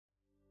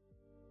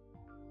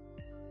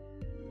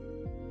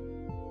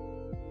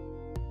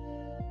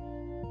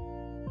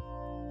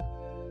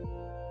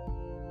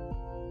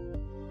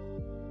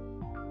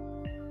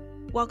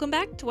Welcome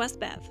back to West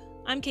Bev.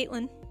 I'm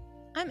Caitlin.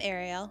 I'm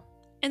Ariel.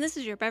 And this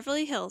is your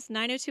Beverly Hills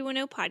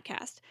 90210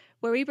 podcast,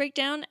 where we break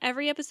down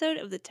every episode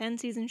of the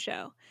 10-season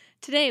show.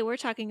 Today, we're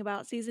talking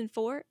about Season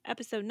 4,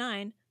 Episode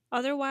 9,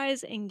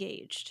 Otherwise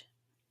Engaged.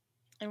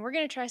 And we're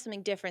going to try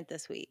something different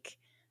this week.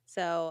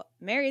 So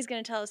Mary's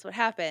going to tell us what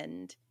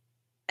happened,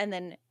 and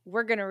then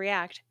we're going to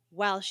react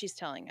while she's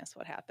telling us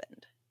what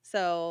happened.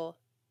 So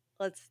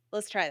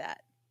let's try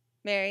that.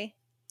 Mary,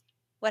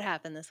 what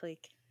happened this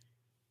week?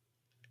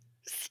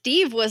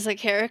 Steve was a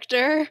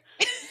character.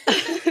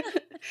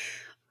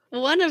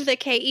 One of the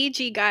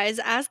KEG guys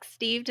asked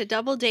Steve to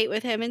double date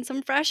with him and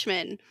some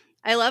freshmen.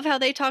 I love how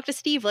they talk to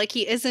Steve like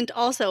he isn't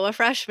also a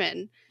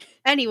freshman.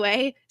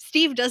 Anyway,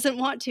 Steve doesn't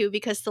want to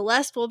because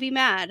Celeste will be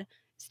mad.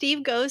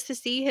 Steve goes to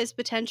see his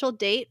potential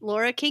date,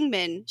 Laura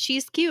Kingman.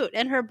 She's cute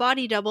and her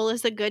body double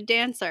is a good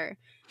dancer.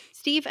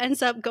 Steve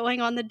ends up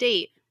going on the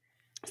date.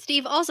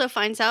 Steve also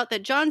finds out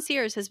that John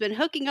Sears has been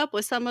hooking up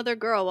with some other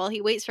girl while he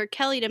waits for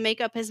Kelly to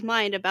make up his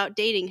mind about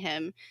dating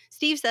him.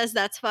 Steve says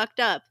that's fucked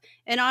up,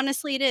 and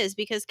honestly it is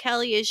because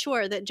Kelly is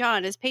sure that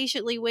John is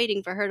patiently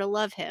waiting for her to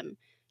love him.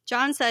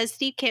 John says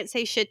Steve can't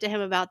say shit to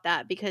him about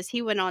that because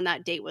he went on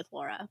that date with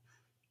Laura.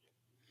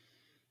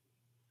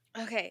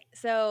 Okay,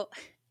 so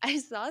I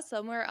saw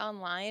somewhere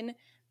online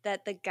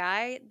that the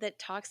guy that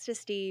talks to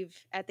Steve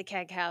at the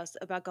keg house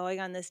about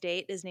going on this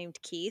date is named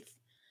Keith.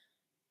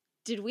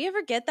 Did we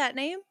ever get that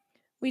name?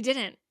 We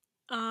didn't.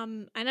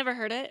 I never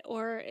heard it,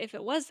 or if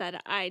it was said,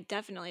 I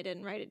definitely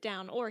didn't write it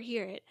down or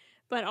hear it.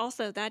 But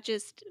also, that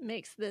just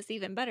makes this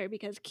even better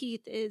because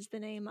Keith is the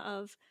name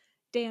of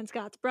Dan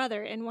Scott's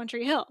brother in One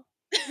Tree Hill.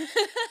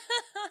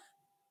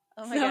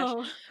 Oh my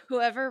gosh.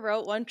 Whoever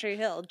wrote One Tree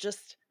Hill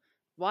just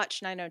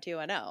watched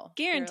 90210.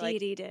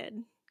 Guaranteed he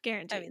did.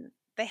 Guaranteed. I mean,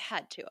 they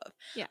had to have.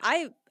 Yeah.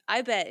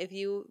 I bet if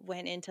you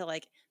went into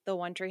like the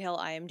One Tree Hill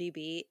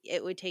IMDb,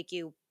 it would take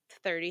you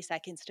 30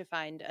 seconds to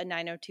find a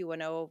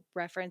 90210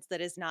 reference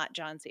that is not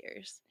John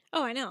Sears.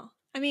 Oh, I know.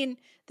 I mean,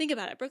 think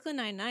about it. Brooklyn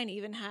Nine-Nine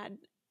even had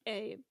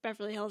a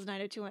Beverly Hills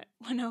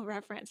 90210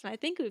 reference, and I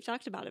think we've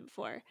talked about it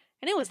before,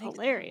 and it was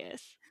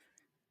hilarious.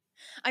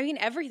 So. I mean,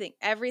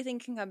 everything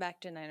can come back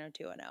to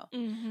 90210.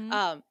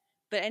 Mm-hmm.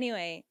 But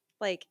anyway,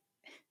 like,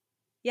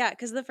 yeah,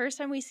 because the first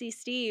time we see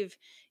Steve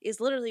is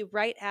literally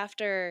right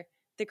after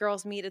the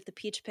girls meet at the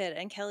Peach Pit,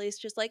 and Kelly's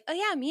just like, oh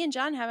yeah, me and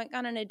John haven't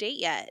gone on a date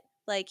yet.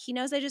 Like, he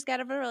knows I just got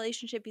out of a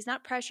relationship. He's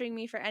not pressuring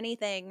me for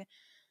anything.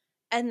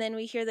 And then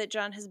we hear that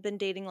John has been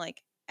dating,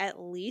 like, at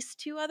least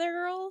 2 other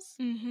girls.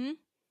 Mm-hmm.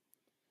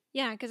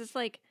 Yeah, because it's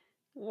like,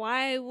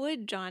 why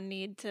would John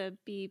need to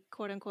be,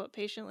 quote-unquote,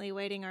 patiently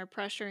waiting or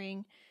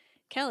pressuring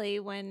Kelly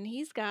when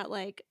he's got,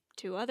 like,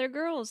 2 other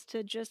girls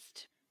to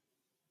just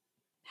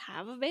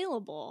have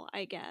available,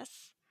 I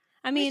guess.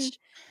 I mean,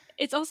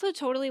 it's also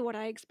totally what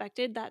I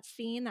expected. That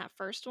scene, that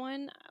first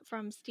one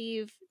from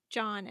Steve,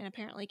 John, and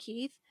apparently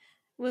Keith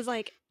was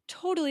like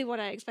totally what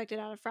I expected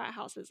out of frat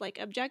houses, like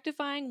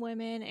objectifying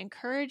women,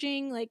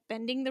 encouraging, like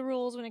bending the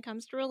rules when it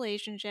comes to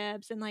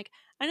relationships. And like,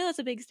 I know that's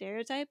a big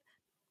stereotype,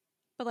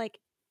 but like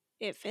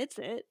it fits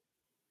it.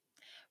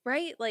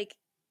 Right? Like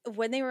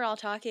when they were all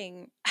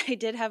talking, I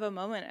did have a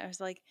moment. I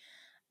was like,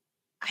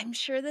 I'm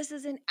sure this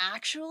isn't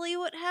actually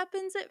what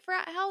happens at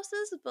frat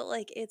houses, but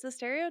like it's a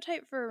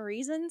stereotype for a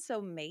reason, so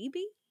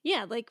maybe.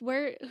 Yeah, like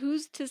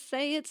who's to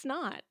say it's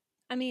not?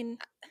 I mean,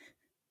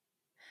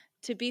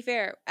 to be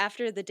fair,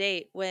 after the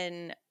date,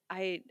 when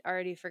I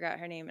already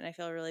forgot her name and I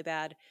feel really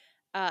bad,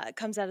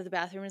 comes out of the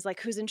bathroom and is like,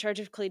 who's in charge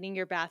of cleaning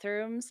your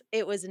bathrooms?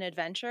 It was an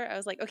adventure. I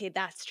was like, okay,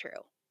 that's true.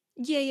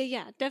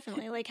 Yeah,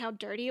 definitely. Like how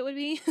dirty it would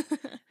be.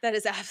 That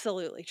is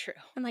absolutely true.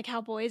 And like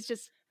how boys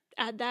just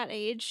at that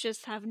age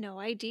just have no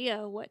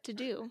idea what to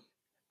do.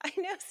 I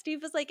know.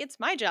 Steve was like, it's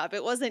my job.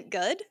 It wasn't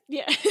good.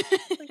 Yeah.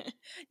 Like,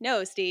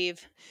 no,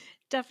 Steve.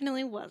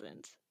 Definitely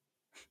wasn't.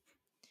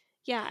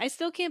 Yeah, I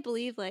still can't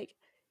believe like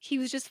he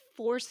was just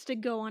forced to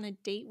go on a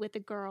date with a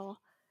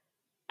girl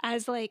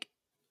as like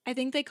I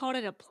think they called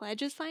it a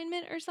pledge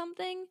assignment or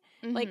something.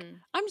 Mm-hmm. Like,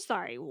 I'm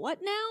sorry, what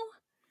now?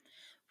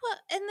 Well,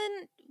 and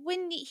then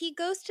when he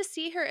goes to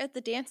see her at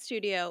the dance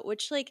studio,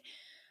 which like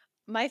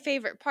my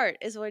favorite part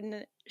is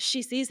when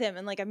she sees him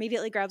and like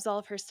immediately grabs all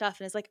of her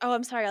stuff and is like, oh,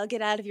 I'm sorry, I'll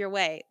get out of your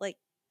way. Like,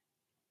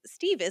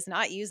 Steve is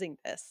not using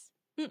this.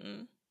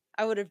 Mm-mm.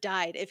 I would have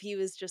died if he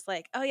was just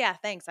like, oh yeah,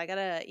 thanks. I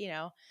gotta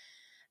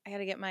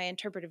get my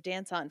interpretive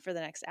dance on for the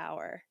next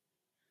hour.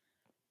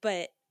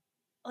 But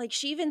like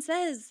she even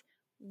says,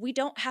 we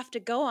don't have to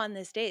go on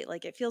this date.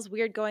 Like it feels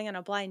weird going on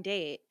a blind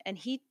date. And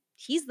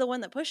he's the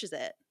one that pushes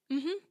it.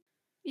 Mm-hmm.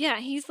 Yeah,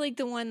 he's like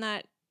the one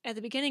that at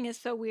the beginning is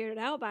so weirded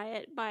out by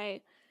it,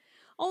 by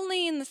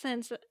only in the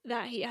sense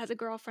that he has a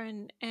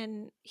girlfriend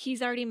and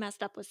he's already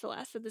messed up with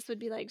Celeste. So this would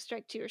be like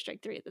strike 2 or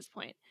strike 3 at this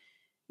point.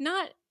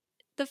 Not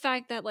the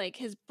fact that like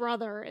his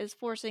brother is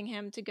forcing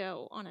him to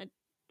go on a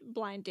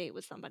blind date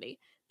with somebody.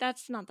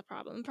 That's not the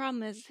problem. The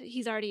problem is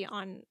he's already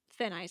on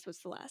thin ice with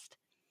Celeste.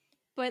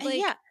 But like,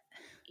 yeah.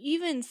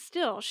 Even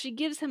still, she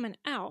gives him an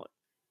out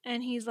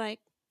and he's like,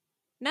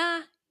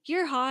 nah,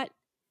 you're hot.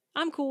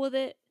 I'm cool with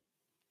it.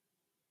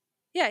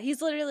 Yeah,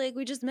 he's literally like,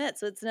 we just met,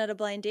 so it's not a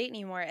blind date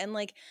anymore. And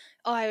like,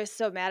 oh, I was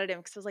so mad at him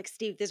because I was like,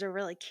 Steve, these are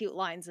really cute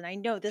lines, and I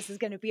know this is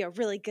going to be a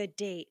really good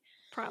date.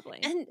 Probably.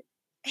 And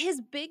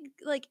his big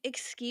like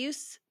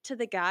excuse to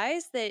the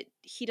guys that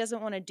he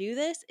doesn't want to do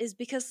this is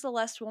because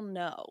Celeste will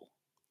know.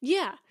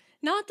 Yeah.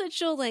 Not that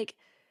she'll like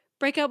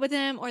break up with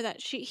him or that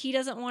he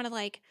doesn't want to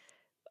like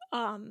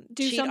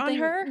do Cheat on something.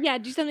 her? Yeah,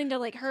 do something to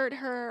like hurt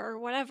her or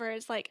whatever.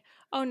 It's like,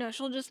 oh no,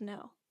 she'll just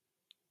know.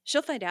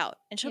 She'll find out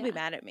and she'll be Yeah.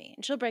 mad at me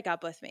and she'll break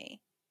up with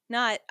me.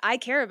 Not, I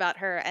care about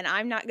her and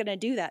I'm not going to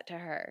do that to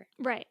her.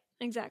 Right.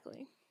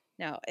 Exactly.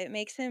 No, it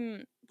makes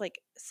him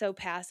like so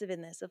passive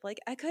in this of like,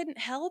 I couldn't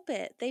help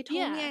it. They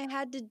told me Yeah. I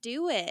had to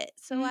do it.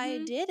 So I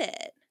Mhm. did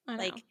it. I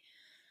know. Like,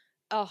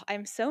 oh,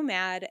 I'm so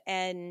mad.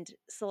 And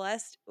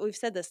Celeste, we've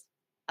said this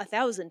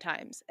 1,000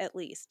 times at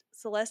least.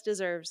 Celeste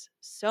deserves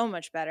so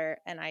much better.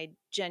 And I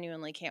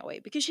genuinely can't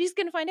wait because she's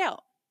going to find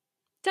out.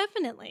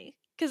 Definitely.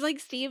 Because, like,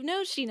 Steve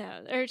knows she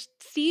knows, or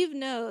Steve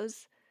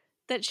knows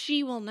that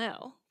she will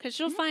know, because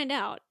she'll Mhm. find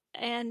out,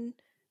 and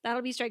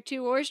that'll be strike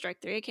 2 or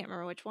strike 3. I can't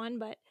remember which one,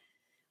 but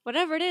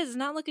whatever it is, it's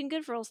not looking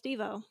good for old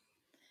Steve-O.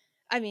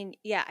 I mean,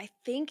 yeah, I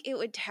think it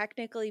would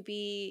technically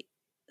be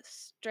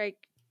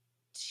strike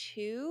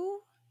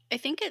 2. I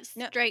think it's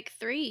No. strike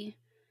 3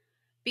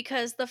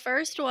 because the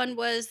first one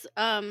was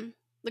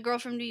the girl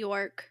from New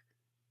York,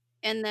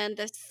 and then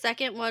the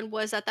second one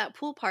was at that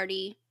pool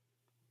party,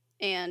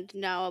 and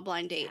now a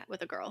blind date Yeah.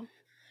 with a girl.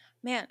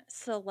 Man,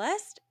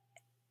 Celeste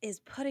is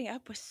putting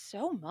up with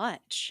so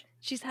much.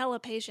 She's hella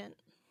patient.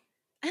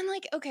 And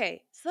like,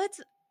 okay, so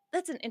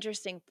that's an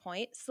interesting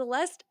point.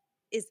 Celeste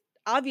is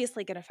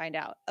obviously going to find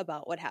out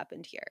about what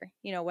happened here.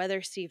 You know,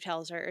 whether Steve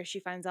tells her or she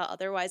finds out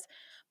otherwise.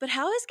 But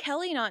how is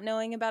Kelly not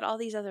knowing about all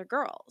these other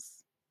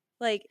girls?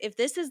 Like, if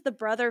this is the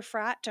brother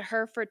frat to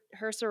her for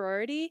her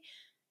sorority,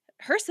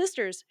 her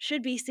sisters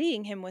should be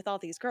seeing him with all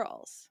these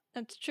girls.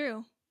 That's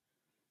true.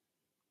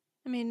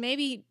 I mean,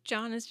 maybe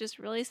John is just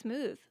really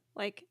smooth.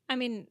 Like, I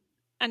mean,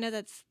 I know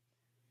that's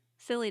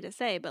silly to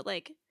say, but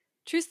like,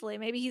 truthfully,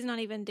 maybe he's not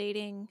even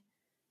dating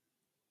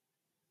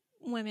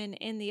women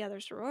in the other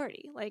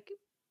sorority. Like,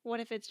 what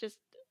if it's just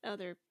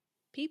other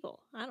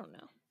people? I don't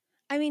know.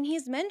 I mean,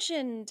 he's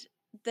mentioned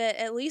that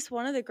at least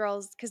one of the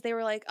girls, because they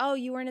were like, oh,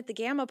 you weren't at the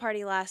Gamma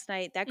party last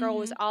night. That girl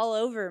was all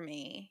over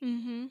me.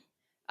 Mm-hmm.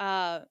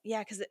 Yeah,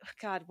 because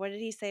God, what did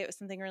he say? It was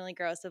something really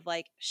gross of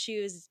like,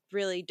 she was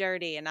really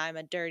dirty and I'm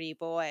a dirty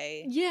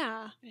boy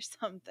Yeah. or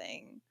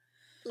something.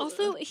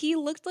 Also, he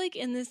looked like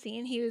in the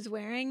scene he was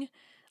wearing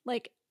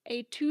like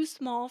a too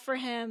small for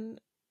him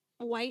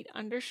white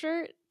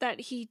undershirt that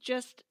he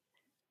just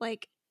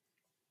like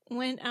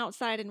went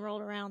outside and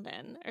rolled around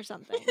in or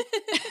something.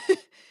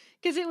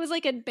 Because it was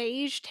like a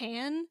beige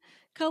tan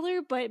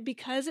color, but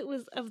because it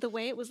was of the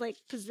way it was like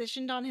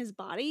positioned on his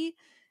body,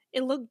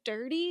 it looked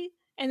dirty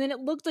and then it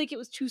looked like it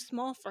was too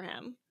small for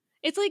him.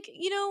 It's like,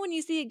 you know, when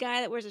you see a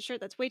guy that wears a shirt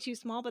that's way too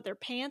small, but their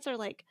pants are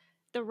like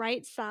the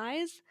right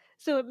size,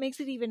 so it makes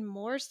it even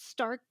more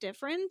stark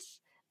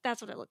difference.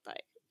 That's what it looked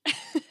like.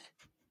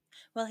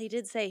 Well, he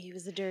did say he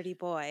was a dirty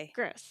boy.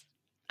 Gross.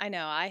 I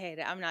know, I hate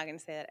it. I'm not going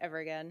to say that ever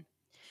again.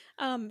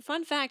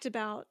 Fun fact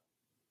about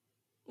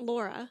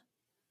Laura.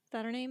 Is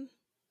that her name?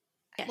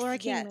 Yes. Laura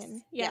Yes,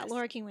 Kingman. Yeah, yes.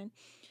 Laura Kingman.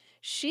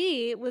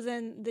 She was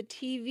in the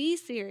TV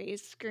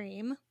series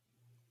Scream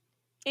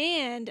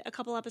and a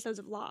couple episodes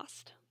of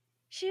Lost.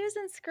 She was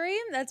in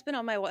Scream? That's been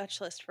on my watch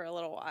list for a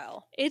little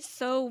while. It's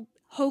so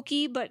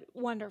hokey but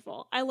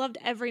wonderful. I loved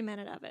every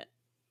minute of it.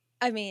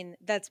 I mean,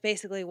 that's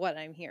basically what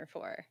I'm here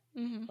for.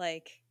 Mm-hmm.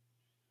 Like,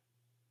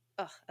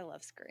 oh, I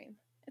love Scream.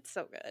 It's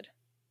so good.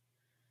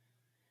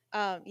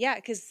 Yeah,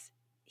 because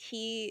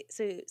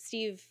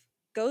Steve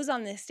goes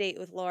on this date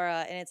with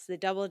Laura, and it's the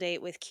double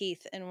date with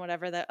Keith and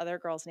whatever that other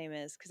girl's name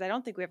is, because I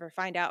don't think we ever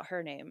find out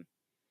her name.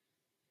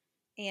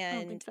 I don't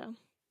think And so.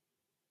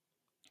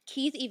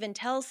 Keith even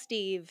tells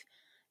Steve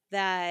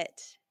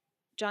that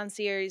John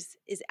Sears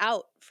is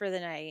out for the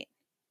night.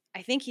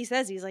 I think he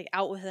says he's like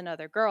out with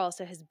another girl,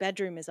 so his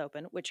bedroom is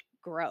open, which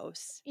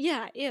gross.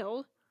 Yeah,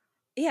 ew.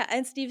 Yeah,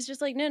 and Steve's just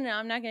like, no,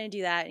 I'm not going to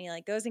do that. And he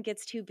like goes and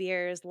gets 2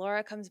 beers.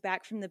 Laura comes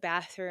back from the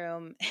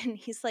bathroom and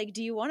he's like,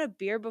 do you want a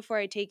beer before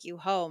I take you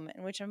home?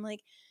 And which I'm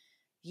like,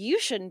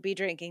 you shouldn't be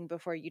drinking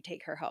before you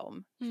take her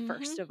home,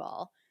 first of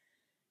all.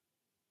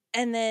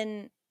 And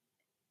then,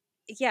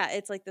 yeah,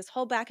 it's like this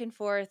whole back and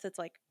forth. It's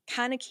like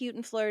kind of cute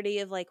and flirty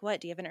of like,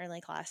 what, do you have an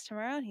early class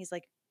tomorrow? And he's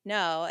like,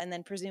 no. And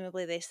then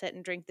presumably they sit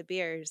and drink the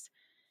beers.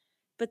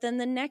 But then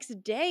the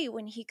next day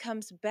when he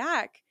comes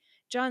back,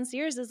 John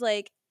Sears is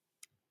like,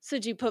 so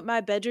did you put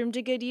my bedroom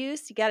to good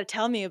use? You got to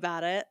tell me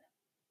about it.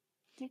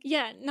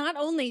 Yeah, not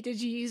only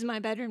did you use my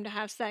bedroom to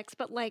have sex,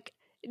 but like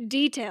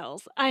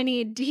details. I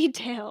need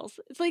details.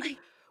 It's like,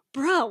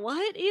 bruh,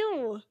 what?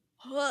 Ew.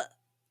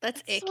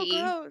 That's icky.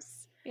 So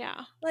gross.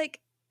 Yeah. Like,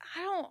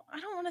 I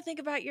don't want to think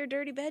about your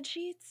dirty bed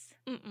sheets.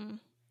 Mm-mm.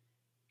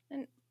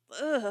 And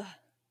ugh.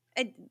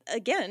 And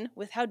again,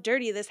 with how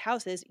dirty this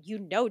house is, you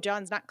know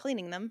John's not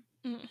cleaning them.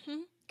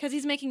 Mm-hmm. Because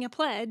he's making a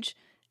pledge,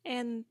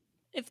 and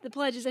if the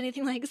pledge is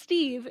anything like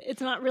Steve,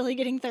 it's not really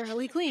getting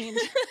thoroughly cleaned.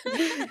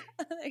 They're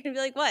gonna be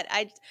like, what?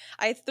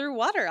 I threw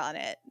water on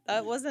it.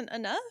 That wasn't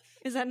enough?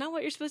 Is that not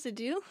what you're supposed to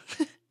do?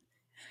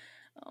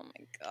 Oh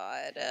my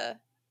god.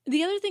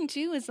 The other thing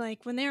too is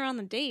like when they're on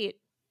the date,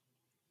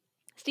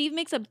 Steve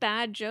makes a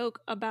bad joke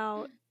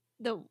about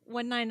the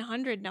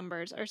 1-900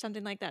 numbers or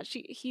something like that.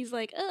 He's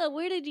like, "Oh,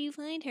 where did you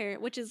find her?"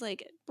 Which is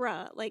like,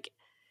 bruh, like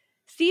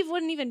Steve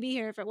wouldn't even be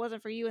here if it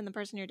wasn't for you and the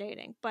person you're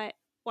dating. But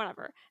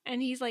whatever.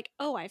 And he's like,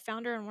 "Oh, I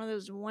found her on one of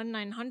those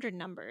 1-900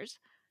 numbers."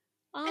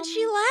 And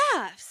she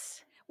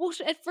laughs. Well,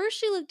 at first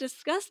she looked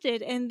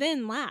disgusted and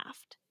then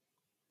laughed.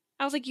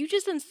 I was like, you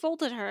just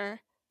insulted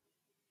her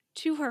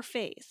to her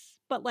face,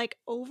 but like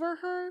over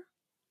her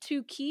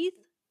to Keith.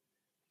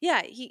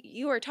 Yeah,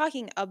 you were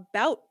talking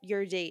about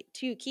your date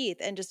to Keith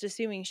and just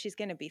assuming she's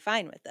going to be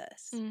fine with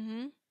this.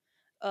 Mm-hmm.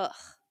 Ugh.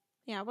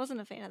 Yeah, I wasn't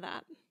a fan of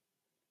that.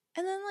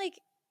 And then like,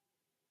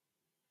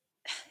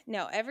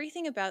 no,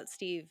 everything about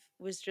Steve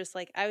was just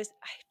like,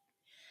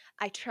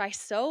 I try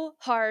so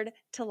hard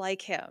to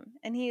like him.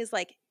 And he is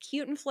like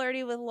cute and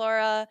flirty with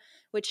Laura,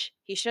 which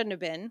he shouldn't have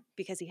been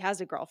because he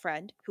has a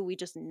girlfriend who we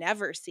just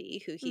never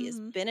see, who he has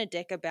been a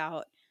dick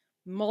about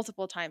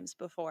multiple times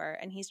before.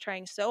 And he's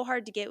trying so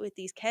hard to get with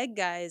these keg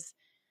guys.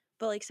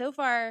 But like so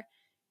far,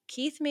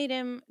 Keith made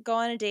him go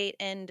on a date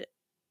and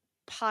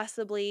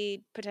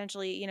possibly,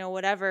 potentially, you know,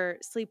 whatever,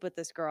 sleep with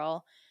this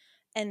girl.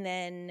 And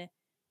then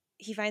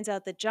he finds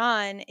out that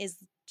John is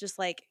just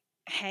like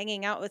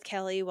hanging out with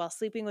Kelly while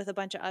sleeping with a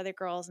bunch of other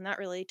girls and not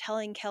really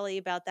telling Kelly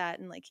about that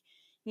and like,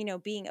 you know,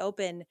 being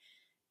open.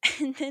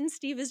 And then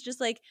Steve is just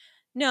like,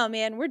 no,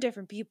 man, we're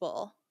different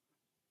people.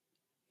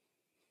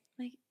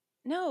 Like,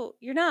 no,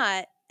 you're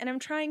not. And I'm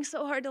trying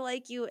so hard to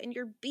like you and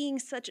you're being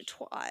such a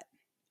twat.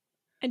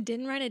 I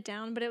didn't write it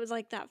down, but it was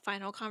like that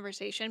final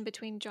conversation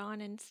between John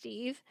and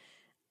Steve.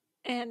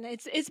 And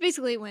it's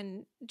basically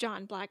when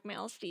John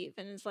blackmails Steve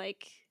and is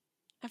like,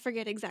 I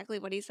forget exactly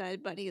what he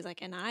said, but he's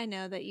like, and I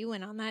know that you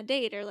went on that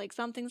date or like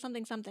something.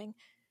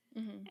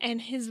 Mm-hmm. And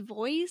his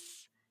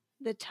voice,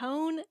 the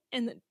tone,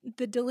 and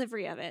the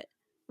delivery of it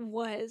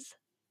was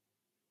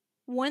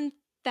 1000%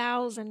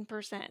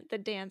 the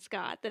Dan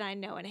Scott that I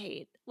know and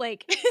hate.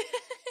 Like,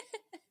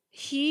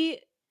 he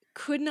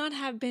could not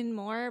have been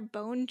more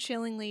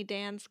bone-chillingly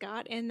Dan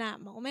Scott in that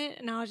moment.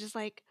 And I was just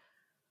like,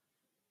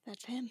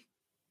 that's him.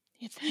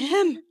 It's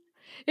him.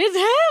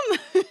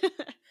 It's him.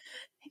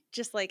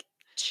 Just like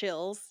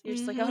chills. You're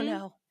just like, oh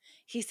no,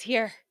 he's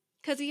here.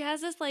 Because he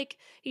has this like,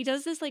 he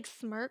does this like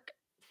smirk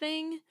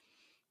thing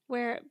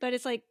where, but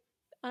it's like,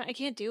 I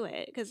can't do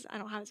it because I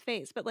don't have his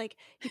face, but like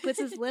he puts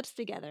his lips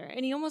together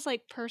and he almost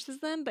like purses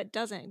them, but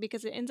doesn't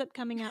because it ends up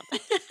coming out.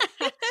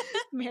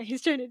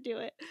 Mary's trying to do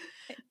it,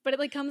 but it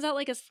like comes out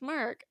like a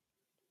smirk.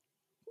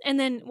 And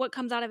then what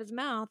comes out of his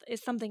mouth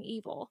is something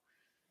evil.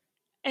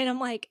 And I'm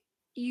like,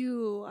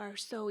 you are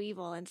so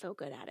evil and so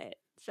good at it.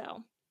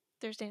 So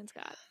there's Dan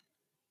Scott.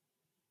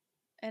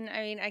 And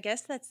I mean, I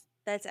guess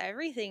that's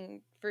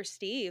everything for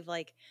Steve.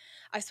 Like,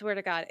 I swear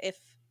to God, if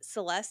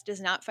Celeste does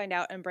not find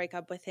out and break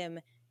up with him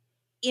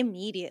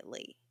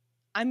immediately,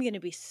 I'm going to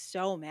be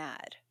so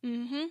mad.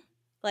 Mm-hmm.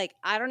 Like,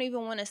 I don't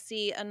even want to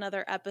see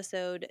another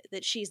episode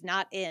that she's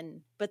not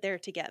in, but they're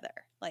together.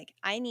 Like,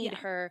 I need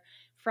her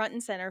front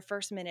and center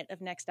first minute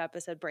of next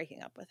episode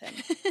breaking up with him.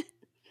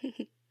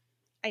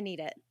 I need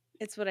it.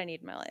 It's what I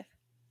need in my life.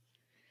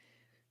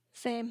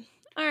 Same.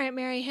 All right,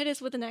 Mary, hit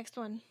us with the next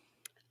one.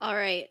 All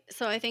right.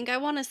 So I think I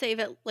want to save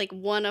it like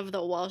one of the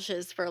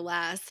Walshes for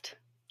last.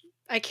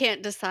 I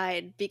can't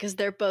decide because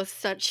they're both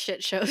such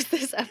shit shows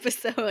this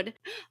episode.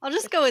 I'll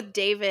just go with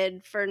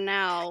David for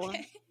now.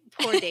 Okay.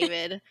 Poor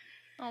David.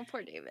 Oh,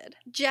 poor David.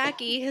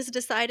 Jackie has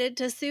decided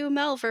to sue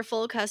Mel for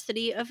full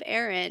custody of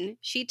Aaron.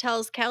 She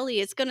tells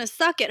Kelly it's going to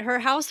suck at her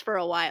house for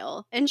a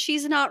while. And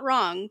she's not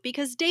wrong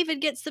because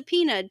David gets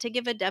subpoenaed to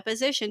give a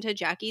deposition to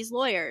Jackie's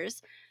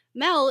lawyers.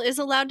 Mel is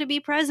allowed to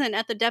be present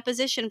at the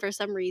deposition for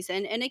some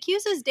reason and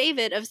accuses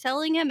David of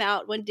selling him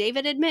out when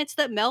David admits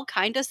that Mel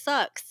kinda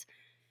sucks.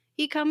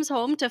 He comes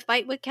home to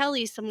fight with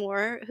Kelly some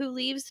more, who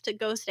leaves to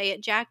go stay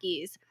at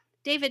Jackie's.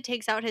 David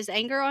takes out his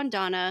anger on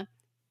Donna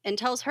and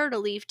tells her to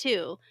leave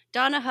too.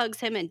 Donna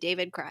hugs him and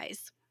David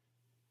cries.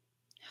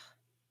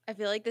 I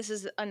feel like this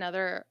is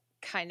another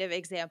kind of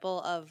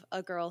example of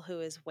a girl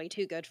who is way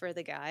too good for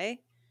the guy.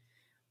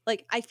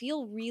 Like, I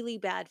feel really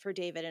bad for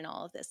David in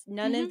all of this.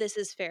 None of this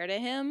is fair to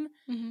him,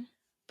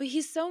 but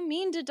he's so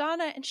mean to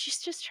Donna and she's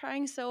just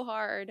trying so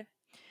hard.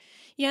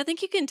 Yeah, I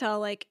think you can tell,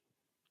 like,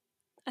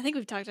 I think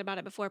we've talked about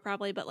it before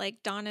probably, but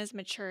like Donna's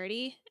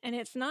maturity. And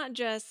it's not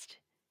just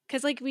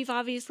because like we've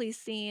obviously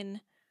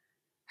seen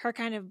her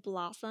kind of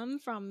blossom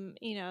from,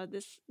 you know,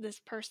 this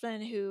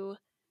person who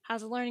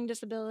has a learning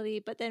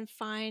disability, but then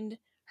find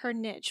her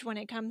niche when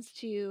it comes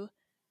to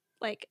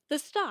like the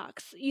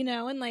stocks, you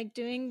know, and like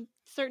doing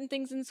certain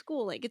things in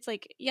school. Like it's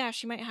like, yeah,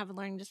 she might have a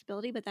learning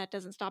disability, but that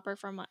doesn't stop her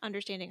from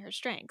understanding her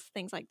strengths,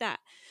 things like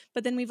that.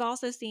 But then we've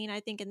also seen, I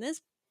think in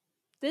this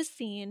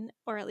scene,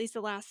 or at least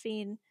the last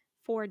scene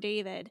for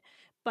David,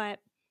 but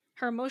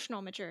her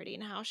emotional maturity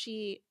and how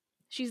she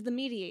She's the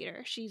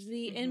mediator. She's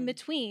the Mhm.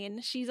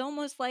 in-between. She's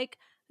almost like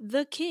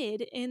the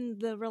kid in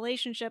the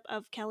relationship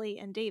of Kelly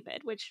and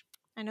David, which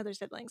I know they're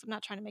siblings. I'm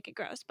not trying to make it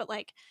gross, but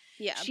like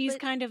Yeah, she's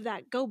but kind of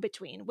that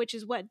go-between, which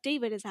is what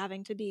David is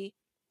having to be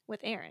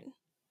with Aaron.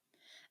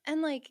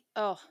 and like,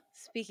 oh,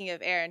 speaking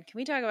of Aaron, can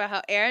we talk about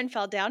how Aaron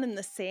fell down in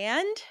the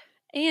sand?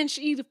 And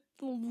she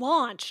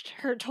launched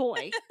her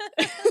toy.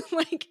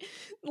 Like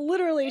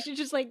literally she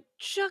just like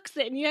chucks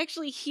it and you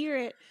actually hear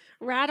it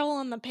rattle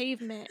on the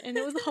pavement and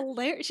it was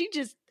hilarious. She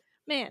just,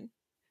 man,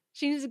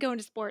 she needs to go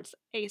into sports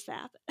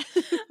ASAP.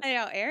 I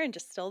know, Aaron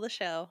just stole the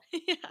show.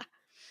 Yeah.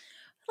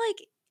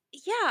 Like,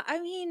 yeah, I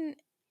mean,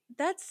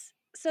 that's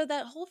so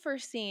that whole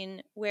first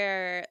scene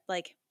where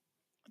like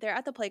they're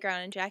at the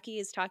playground and Jackie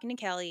is talking to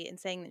Kelly and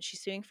saying that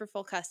she's suing for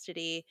full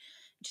custody.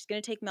 She's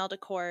going to take Mel to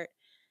court.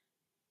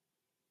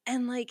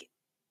 And like,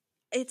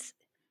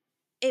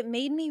 it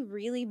made me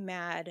really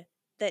mad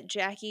that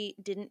Jackie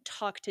didn't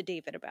talk to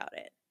David about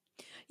it.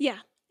 Yeah.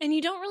 And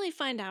you don't really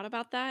find out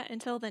about that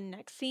until the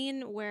next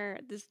scene where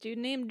this dude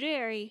named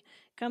Jerry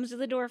comes to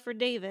the door for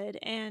David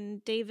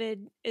and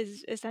David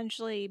is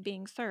essentially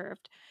being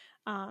served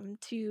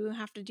to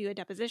have to do a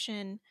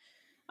deposition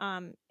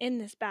in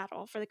this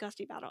battle for the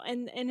custody battle.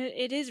 And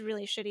it is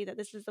really shitty that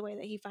this is the way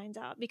that he finds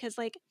out because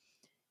like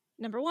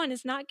number one,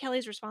 it's not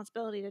Kelly's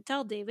responsibility to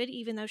tell David,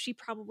 even though she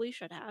probably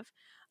should have.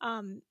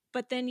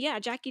 But then yeah,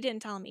 Jackie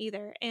didn't tell him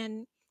either.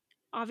 And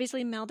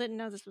obviously Mel didn't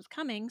know this was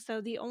coming,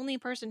 so the only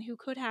person who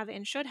could have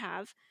and should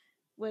have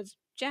was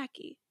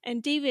Jackie.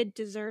 And David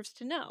deserves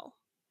to know.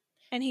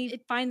 And he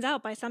It, finds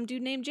out by some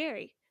dude named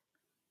Jerry.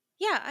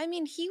 yeah, I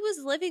mean, he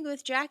was living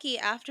with Jackie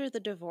after the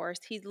divorce.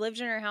 He lived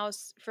in her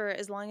house for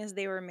as long as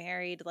they were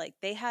married. Like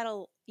they had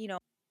a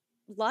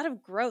lot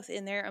of growth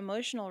in their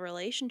emotional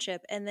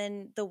relationship. And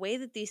then the way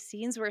that these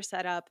scenes were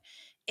set up,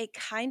 it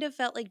kind of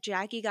felt like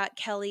Jackie got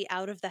Kelly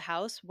out of the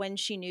house when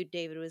she knew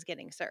David was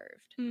getting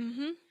served.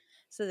 Mm-hmm.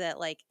 So that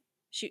like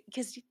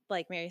because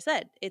like Mary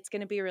said, it's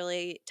going to be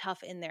really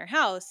tough in their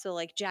house. So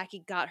like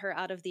Jackie got her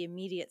out of the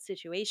immediate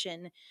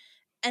situation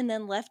and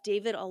then left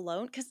David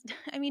alone. Because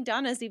I mean,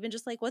 Donna's even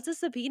just like, what's a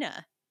subpoena?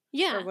 Or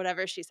Yeah.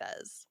 whatever she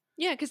says.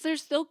 Yeah, because they're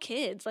still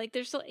kids. Like,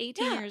 they're still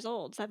 18 Yeah. years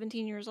old,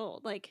 17 years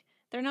old. Like,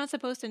 they're not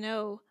supposed to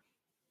know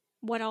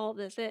what all of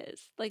this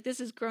is. Like, this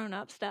is grown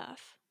up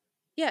stuff.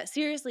 Yeah,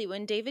 seriously,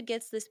 when David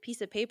gets this piece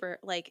of paper,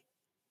 like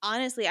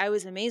honestly, I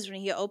was amazed when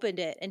he opened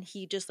it and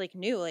he just like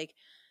knew, like,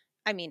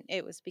 I mean,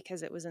 it was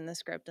because it was in the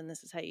script and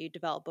this is how you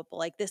develop it, but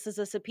like this is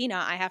a subpoena.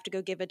 I have to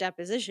go give a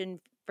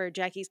deposition for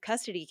Jackie's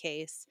custody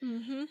case.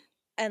 Mm-hmm.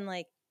 And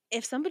like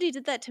if somebody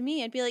did that to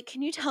me, I'd be like,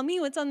 can you tell me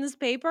what's on this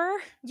paper?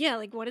 Yeah,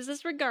 like, what is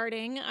this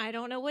regarding? I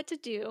don't know what to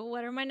do.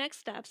 What are my next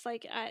steps?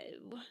 Like, I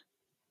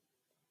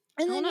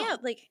And don't then know. yeah,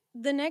 like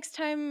the next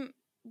time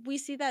we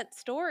see that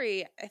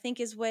story, I think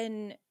is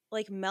when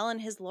like Mel and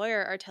his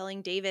lawyer are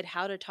telling David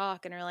how to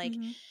talk and are like,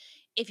 Mm-hmm.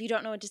 if you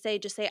don't know what to say,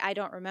 just say I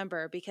don't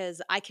remember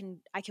because I can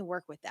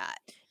work with that.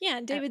 Yeah,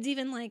 and David's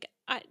even like,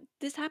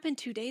 this happened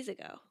 2 days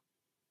ago.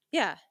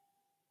 Yeah.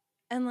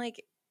 And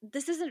like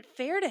this isn't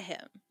fair to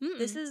him.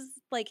 This Mm-mm. is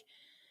like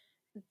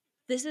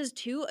this is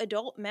two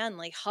adult men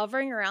like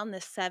hovering around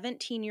this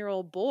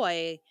 17-year-old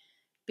boy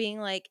being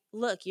like,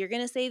 "Look, you're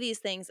going to say these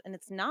things and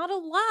it's not a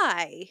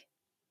lie,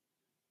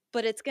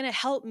 but it's going to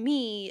help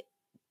me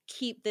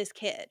keep this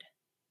kid."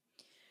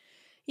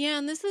 Yeah,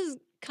 and this is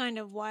kind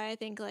of why I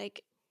think,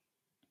 like,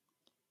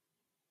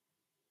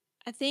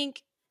 I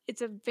think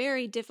it's a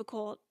very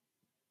difficult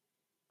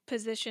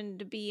position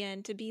to be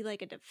in to be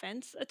like a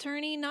defense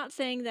attorney. Not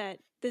saying that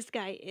this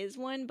guy is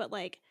one, but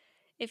like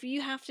if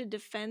you have to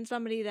defend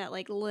somebody that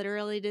like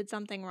literally did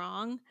something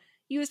wrong,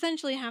 you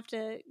essentially have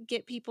to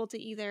get people to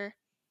either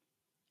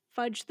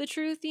fudge the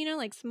truth, you know,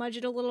 like smudge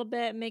it a little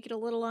bit, make it a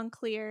little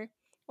unclear,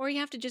 or you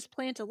have to just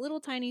plant a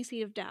little tiny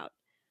seed of doubt.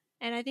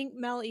 And I think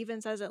Mel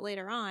even says it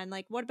later on,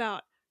 like, what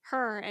about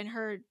her and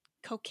her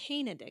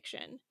cocaine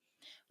addiction? And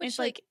Which it's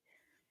like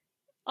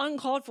like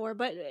uncalled for,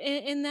 but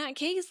in that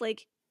case,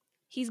 like,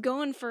 he's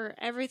going for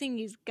everything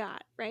he's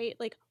got, right?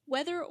 Like,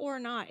 whether or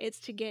not it's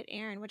to get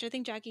Aaron, which I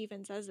think Jackie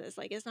even says this,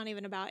 like, it's not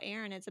even about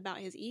Aaron, it's about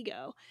his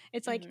ego.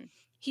 It's like mhm.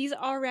 he's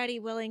already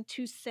willing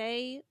to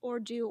say or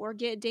do or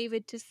get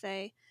David to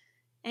say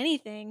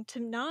anything to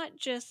not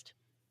just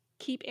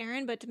keep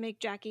Aaron, but to make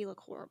Jackie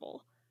look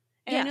horrible.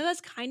 And I Yeah. know that's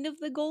kind of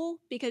the goal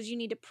because you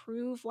need to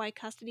prove why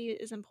custody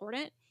is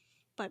important,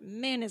 but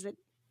man, is it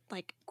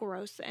like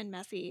gross and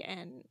messy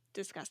and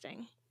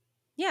disgusting.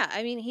 Yeah,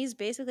 I mean, he's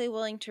basically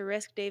willing to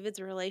risk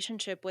David's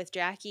relationship with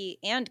Jackie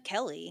and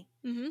Kelly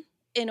Mm-hmm.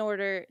 in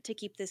order to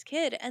keep this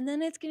kid. And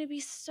then it's going to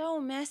be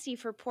so messy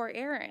for poor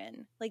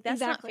Erin. Like,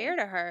 that's not fair Exactly.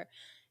 to her.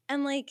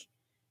 And, like,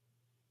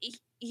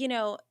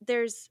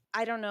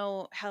 I don't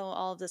know how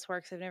all of this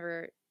works. I've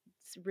never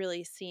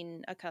really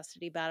seen a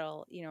custody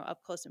battle,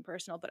 up close and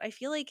personal. But I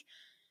feel like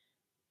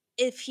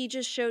if he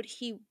just showed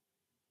he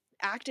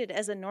acted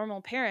as a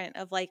normal parent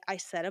of like, I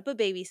set up a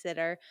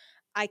babysitter.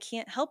 I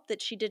can't help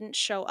that she didn't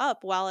show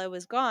up while I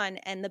was gone,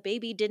 and the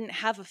baby didn't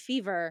have a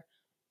fever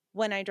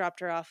when I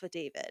dropped her off with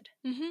David.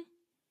 Mm-hmm.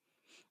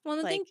 Well,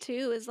 the thing Like,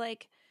 too is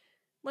like,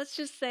 let's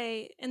just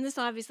say, and this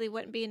obviously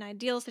wouldn't be an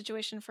ideal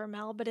situation for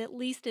Mel, but at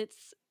least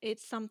it's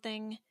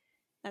something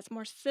that's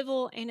more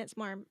civil and it's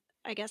more,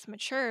 I guess,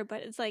 mature.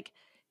 But it's like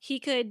he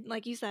could,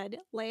 like you said,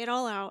 lay it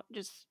all out,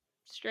 just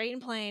straight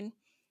and plain,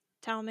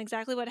 tell him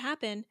exactly what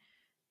happened,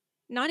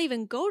 not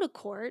even go to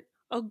court,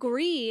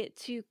 agree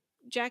to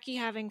Jackie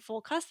having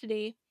full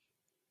custody,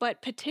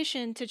 but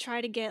petition to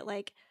try to get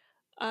like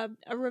a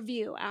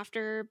review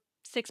after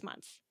 6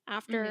 months,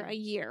 after a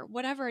year,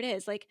 whatever it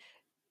is. Like,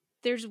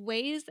 there's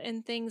ways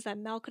and things that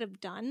Mel could have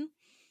done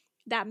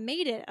that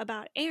made it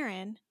about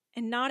Aaron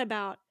and not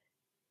about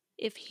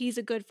if he's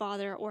a good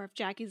father or if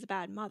Jackie's a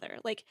bad mother.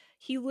 Like,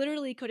 he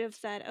literally could have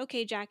said,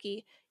 okay,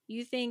 Jackie,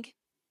 you think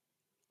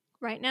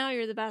right now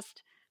you're the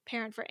best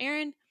parent for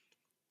Aaron.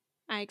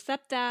 I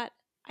accept that.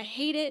 I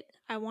hate it.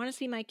 I want to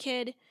see my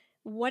kid.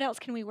 What else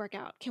can we work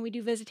out? Can we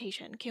do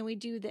visitation? Can we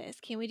do this?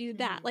 Can we do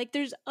that? Like,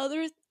 there's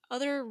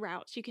other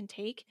routes you can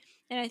take,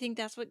 and I think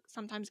that's what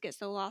sometimes gets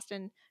so lost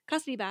in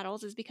custody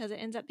battles, is because it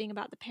ends up being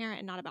about the parent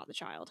and not about the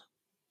child.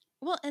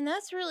 well, and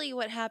that's really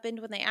what happened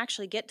when they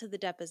actually get to the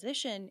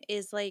deposition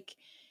is like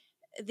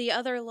the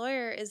other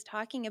lawyer is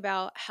talking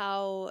about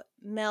how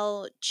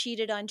Mel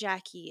cheated on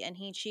Jackie and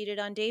he cheated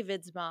on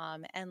David's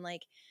mom, and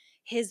like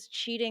his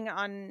cheating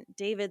on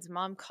David's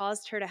mom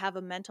caused her to have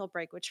a mental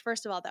break, which,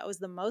 first of all, that was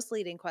the most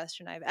leading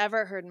question I've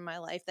ever heard in my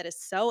life. That is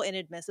so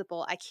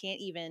inadmissible. I can't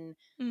even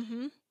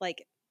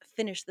like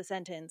finish the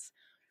sentence.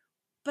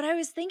 But I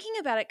was thinking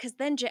about it because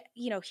then,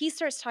 he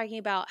starts talking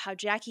about how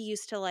Jackie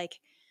used to like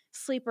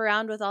sleep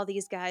around with all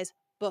these guys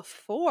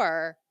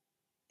before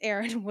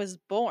Aaron was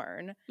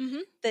born,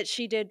 that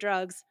she did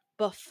drugs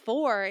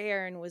before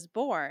Aaron was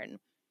born.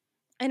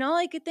 And all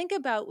I could think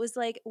about was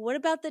like, what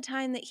about the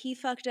time that he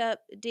fucked up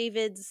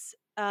David's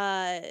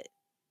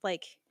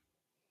like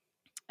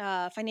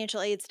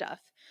financial aid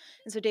stuff?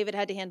 And so David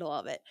had to handle all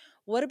of it.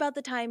 What about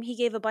the time he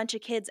gave a bunch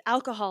of kids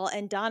alcohol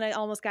and Donna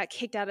almost got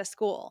kicked out of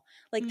school?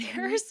 Like,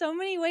 there are so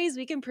many ways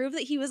we can prove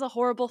that he was a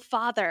horrible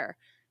father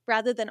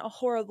rather than a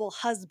horrible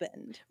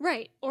husband.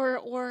 Right.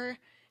 Or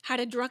had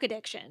a drug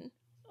addiction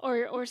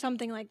or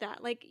something like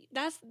that. Like,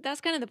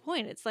 that's kind of the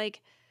point. It's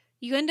like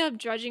you end up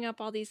dredging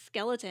up all these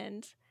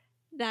skeletons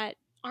that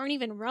aren't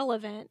even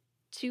relevant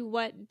to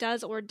what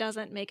does or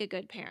doesn't make a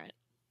good parent.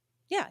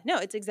 Yeah, no,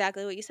 it's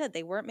exactly what you said.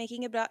 They weren't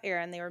making it about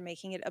Aaron, they were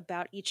making it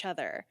about each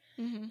other.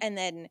 And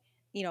then,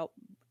 you know,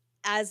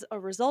 as a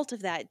result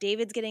of that,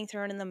 David's getting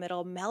thrown in the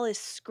middle. Mel is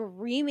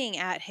screaming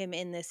at him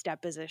in this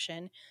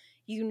deposition.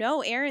 You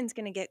know, Aaron's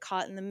going to get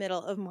caught in the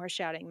middle of more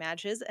shouting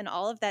matches, and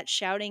all of that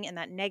shouting and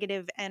that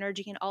negative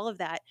energy and all of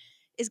that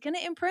is going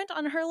to imprint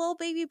on her little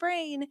baby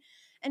brain.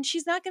 And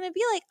she's not going to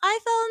be like, I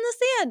fell in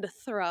the sand,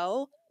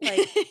 throw.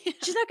 Like,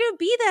 she's not going to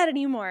be that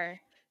anymore.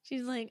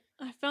 She's like,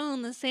 I fell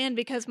in the sand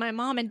because my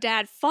mom and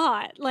dad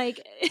fought. Like,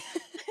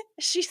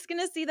 she's going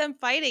to see them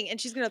fighting and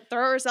she's going to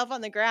throw herself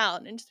on the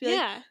ground and just be like,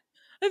 yeah,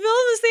 I fell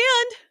in the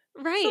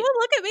sand. right. Someone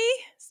look at me.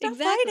 Stop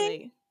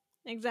fighting.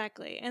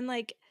 Exactly. And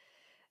like,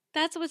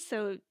 that's what's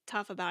so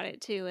tough about it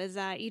too, is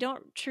that you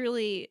don't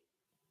truly,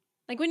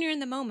 like, when you're in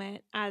the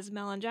moment as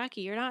Mel and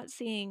Jackie, you're not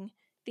seeing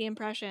the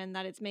impression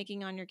that it's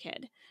making on your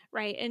kid,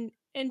 right?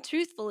 And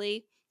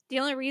truthfully, the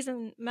only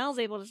reason Mel's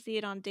able to see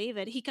it on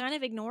David, he kind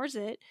of ignores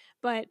it,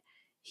 but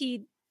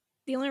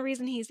the only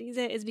reason he sees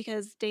it is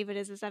because David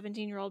is a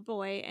 17-year-old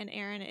boy and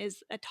Aaron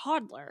is a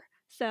toddler.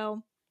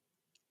 So,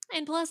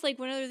 and plus, like,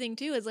 one other thing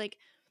too is like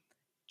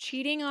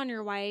cheating on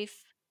your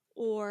wife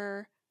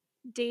or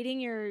dating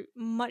your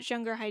much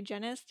younger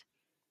hygienist,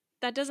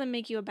 that doesn't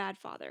make you a bad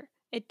father.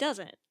 It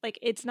doesn't. Like,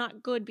 it's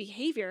not good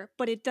behavior,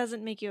 but it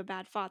doesn't make you a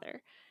bad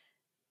father.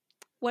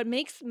 What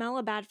makes Mel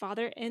a bad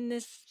father in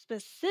this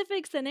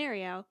specific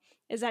scenario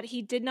is that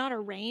he did not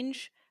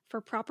arrange for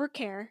proper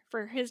care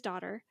for his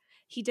daughter.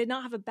 He did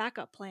not have a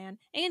backup plan,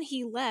 and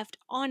he left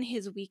on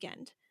his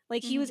weekend.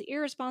 Like, he was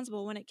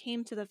irresponsible when it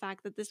came to the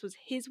fact that this was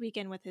his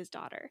weekend with his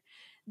daughter.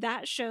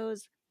 That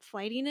shows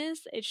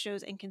flightiness, it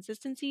shows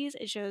inconsistencies,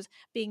 it shows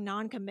being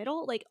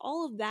non-committal. Like,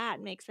 all of that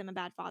makes him a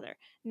bad father,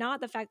 not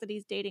the fact that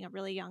he's dating a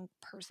really young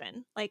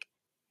person. Like,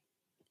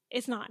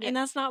 it's not. Yeah. And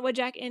that's not what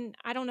and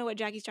I don't know what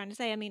Jackie's trying to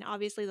say. I mean,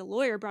 obviously the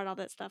lawyer brought all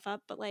that stuff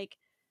up, but like,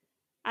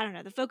 I don't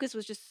know. The focus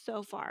was just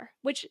so far,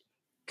 which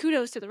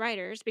kudos to the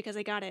writers because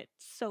they got it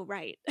so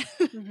right.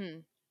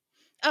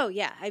 Oh,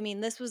 yeah. I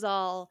mean, this was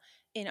all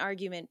an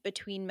argument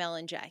between Mel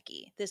and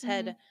Jackie. This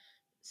had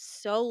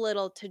so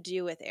little to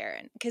do with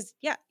Aaron. Because,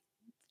 yeah,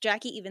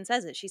 Jackie even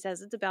says it. She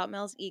says it's about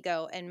Mel's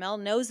ego, and Mel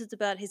knows it's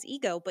about his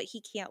ego, but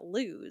he can't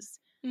lose.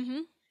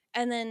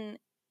 And then,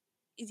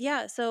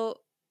 yeah, so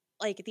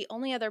like the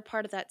only other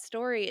part of that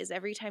story is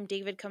every time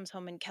David comes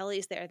home and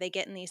Kelly's there, they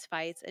get in these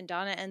fights, and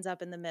Donna ends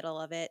up in the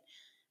middle of it.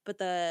 But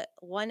the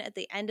one at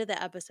the end of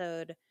the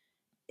episode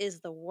is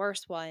the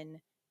worst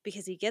one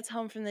because he gets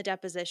home from the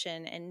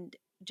deposition and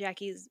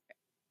Jackie's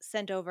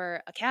sent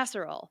over a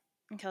casserole.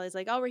 And Kelly's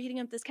like, oh, we're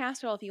heating up this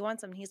casserole if you want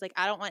some. And he's like,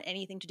 I don't want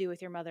anything to do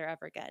with your mother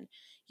ever again.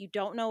 You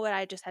don't know what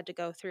I just had to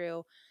go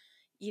through.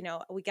 You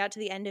know, we got to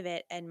the end of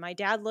it and my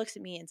dad looks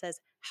at me and says,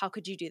 how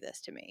could you do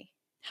this to me?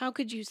 How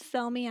could you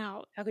sell me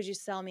out? How could you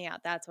sell me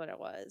out? That's what it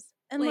was.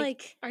 And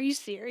Are you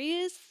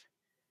serious?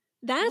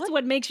 That's what?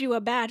 what makes you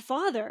a bad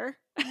father.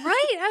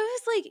 Right. I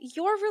was like,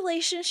 your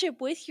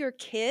relationship with your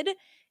kid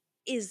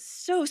is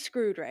so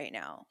screwed right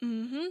now.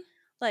 Mm-hmm.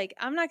 Like,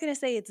 I'm not going to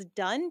say it's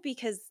done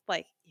because,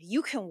 like,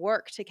 you can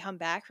work to come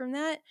back from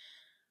that.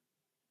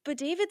 But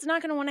David's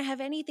not going to want to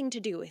have anything to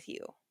do with you.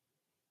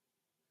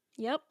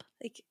 Yep.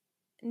 Like,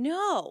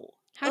 no.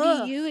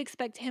 How do you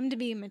expect him to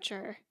be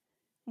mature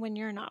when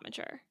you're not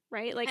mature,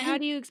 right? Like, how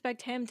And- do you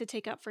expect him to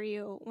take up for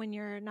you when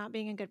you're not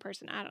being a good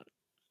person? I don't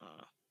know.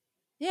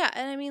 Yeah,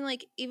 and I mean,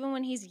 like, even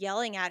when he's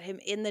yelling at him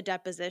in the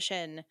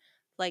deposition,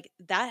 like,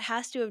 that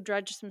has to have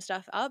dredged some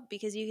stuff up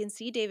because you can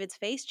see David's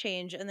face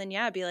change and then,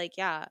 yeah, be like,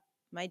 yeah,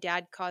 my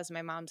dad caused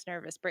my mom's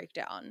nervous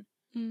breakdown.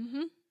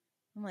 Mm-hmm.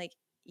 I'm like,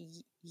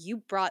 you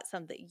brought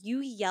something. You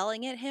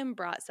yelling at him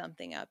brought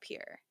something up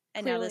here.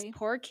 And now this Clearly.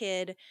 poor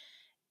kid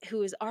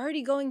who is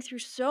already going through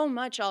so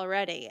much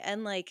already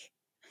and, like,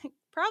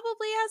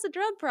 probably has a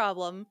drug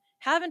problem.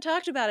 Haven't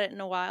talked about it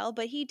in a while,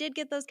 but he did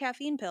get those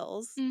caffeine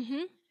pills.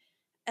 Mm-hmm.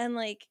 And,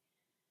 like,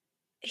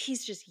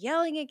 he's just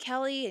yelling at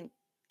Kelly and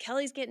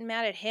Kelly's getting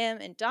mad at him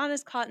and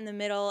Donna's caught in the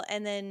middle.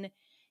 And then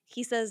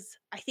he says,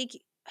 I think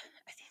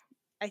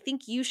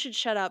you should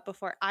shut up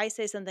before I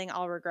say something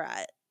I'll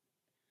regret.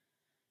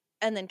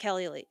 And then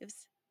Kelly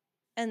leaves.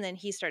 And then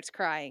he starts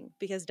crying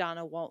because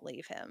Donna won't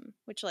leave him,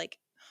 which, like,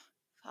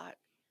 fuck.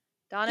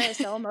 Donna is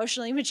so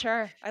emotionally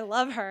mature. I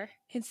love her.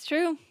 It's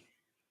true.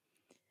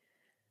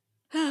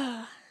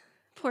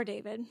 Poor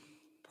David.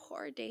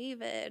 Poor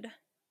David.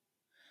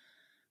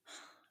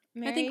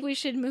 I think we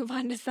should move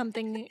on to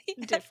something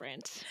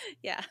different.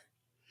 Yeah.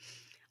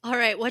 All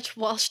right, which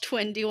Walsh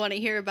twin do you want to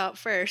hear about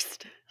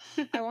first?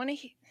 I want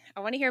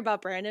to hear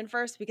about Brandon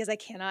first because I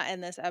cannot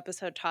end this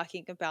episode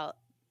talking about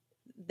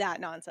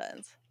that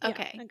nonsense.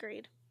 Okay. Yeah,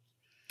 agreed.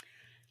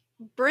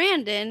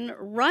 Brandon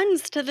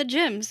runs to the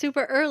gym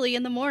super early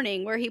in the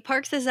morning where he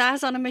parks his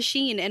ass on a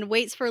machine and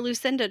waits for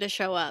Lucinda to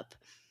show up.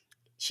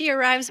 She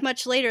arrives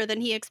much later than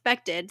he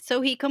expected,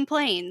 so he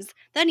complains.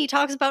 Then he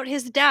talks about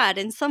his dad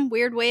in some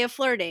weird way of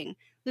flirting.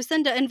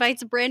 Lucinda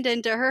invites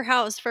Brandon to her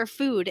house for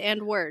food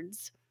and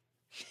words.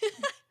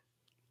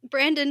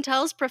 Brandon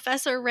tells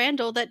Professor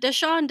Randall that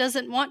Deshawn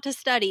doesn't want to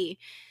study.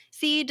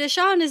 See,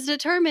 Deshawn is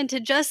determined to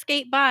just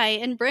skate by,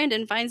 and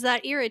Brandon finds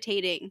that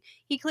irritating.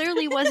 He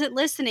clearly wasn't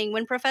listening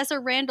when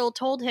Professor Randall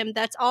told him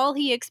that's all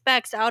he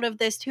expects out of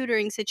this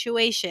tutoring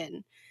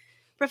situation.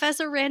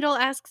 Professor Randall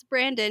asks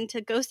Brandon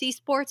to go see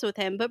sports with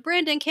him, but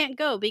Brandon can't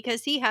go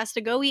because he has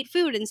to go eat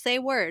food and say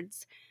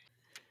words.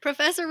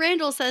 Professor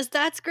Randall says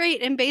that's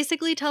great and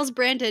basically tells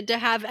Brandon to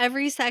have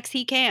every sex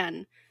he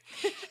can.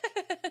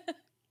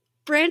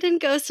 Brandon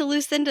goes to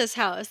Lucinda's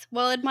house.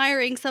 While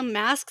admiring some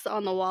masks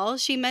on the wall,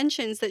 she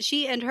mentions that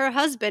she and her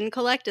husband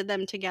collected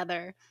them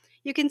together.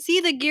 You can see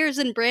the gears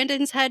in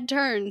Brandon's head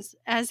turns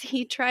as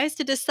he tries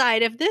to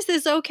decide if this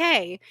is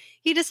okay.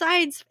 He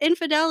decides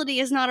infidelity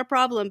is not a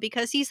problem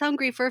because he's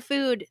hungry for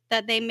food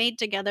that they made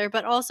together,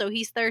 but also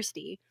he's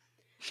thirsty.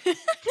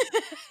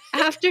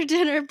 After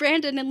dinner,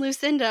 Brandon and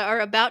Lucinda are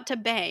about to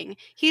bang.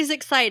 He's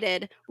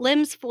excited,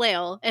 limbs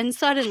flail, and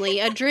suddenly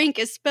a drink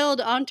is spilled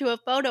onto a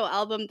photo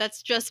album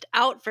that's just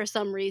out for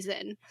some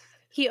reason.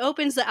 He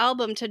opens the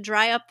album to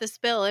dry up the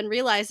spill and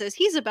realizes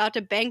he's about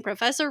to bang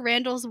Professor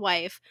Randall's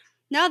wife.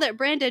 Now that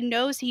Brandon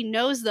knows he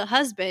knows the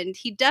husband,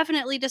 he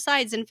definitely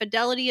decides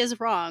infidelity is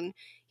wrong.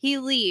 He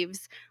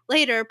leaves.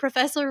 Later,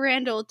 Professor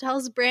Randall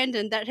tells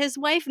Brandon that his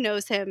wife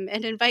knows him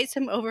and invites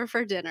him over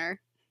for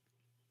dinner.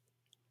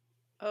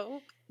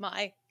 Oh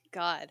my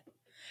God.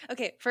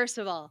 Okay, first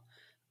of all,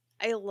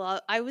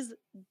 I was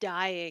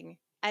dying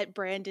at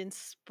Brandon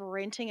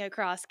sprinting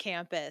across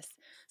campus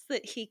so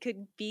that he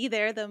could be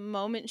there the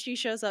moment she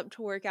shows up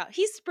to work out.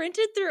 He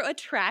sprinted through a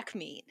track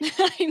meet.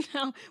 I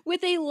know,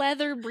 with a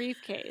leather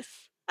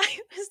briefcase. I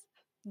was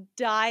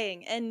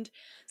dying. And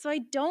so I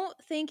don't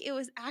think it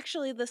was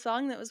actually the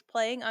song that was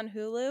playing on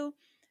Hulu,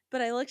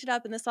 but I looked it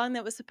up and the song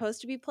that was supposed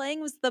to be playing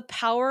was The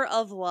Power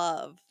of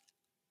Love.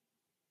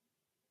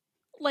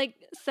 Like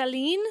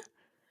Celine?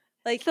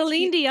 Like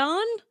Celine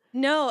Dion?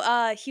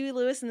 No, Huey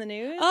Lewis in the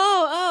News.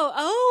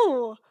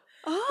 Oh.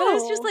 But it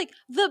was just like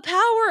The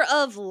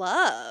Power of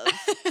Love.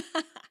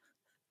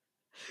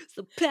 It's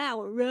the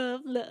power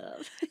of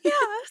love. Yeah,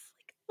 I was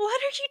like,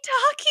 what are you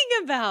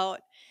talking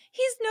about?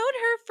 He's known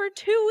her for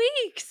 2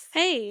 weeks.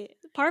 Hey,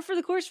 par for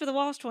the course for the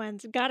Walsh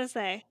twins, gotta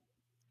say.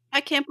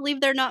 I can't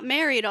believe they're not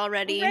married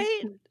already.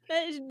 Right?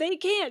 They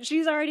can't.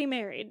 She's already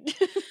married.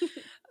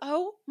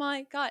 Oh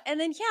my God. And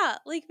then, yeah,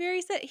 like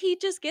Mary said, he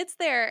just gets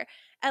there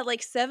at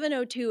like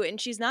 7:02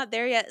 and she's not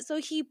there yet. So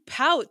he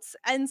pouts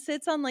and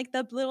sits on like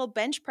the little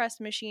bench press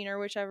machine or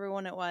whichever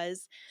one it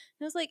was.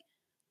 And I was like,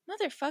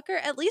 motherfucker,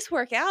 at least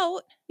work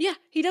out. Yeah,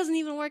 he doesn't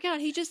even work out.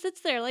 He just sits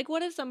there. Like,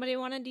 what if somebody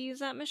wanted to use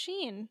that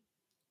machine?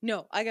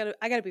 No, I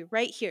gotta be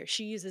right here.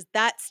 She uses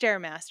that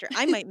Stairmaster.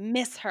 I might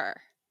miss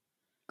her.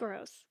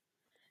 Gross.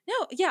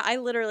 No, yeah, I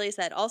literally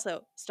said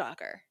also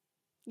stalker.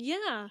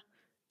 Yeah,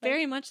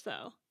 very much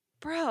so.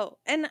 Bro,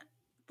 and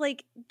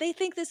like, they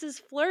think this is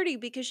flirty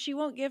because she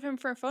won't give him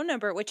her phone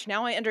number, which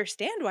now I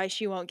understand why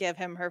she won't give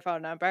him her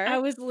phone number. I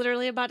was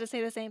literally about to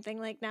say the same thing.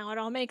 Like, now it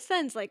all makes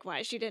sense. Like,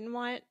 why she didn't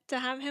want to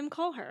have him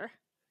call her.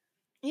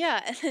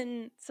 Yeah, and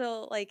then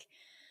so, like,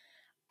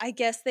 I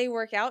guess they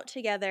work out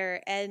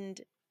together, and,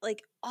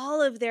 like,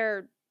 all of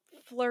their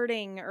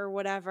flirting or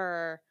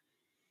whatever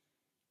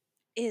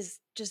is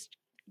just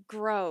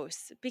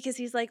gross because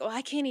he's like, "Oh,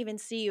 I can't even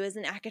see you as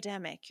an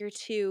academic. You're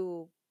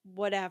too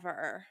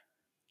whatever."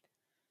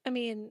 I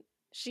mean,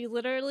 she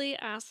literally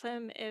asks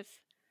him if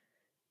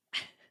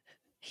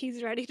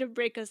he's ready to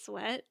break a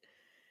sweat.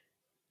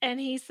 And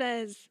he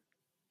says,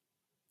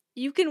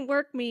 "You can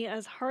work me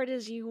as hard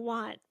as you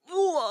want."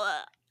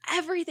 Ugh.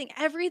 Everything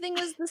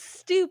was the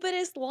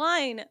stupidest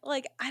line.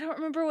 Like, I don't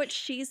remember what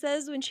she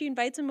says when she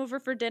invites him over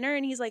for dinner,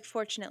 and he's like,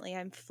 "Fortunately,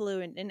 I'm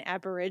fluent in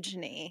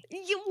Aborigine."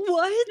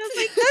 What? I was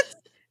like,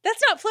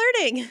 that's not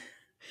flirting.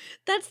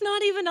 That's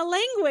not even a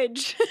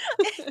language.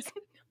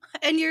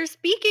 And you're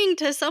speaking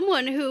to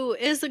someone who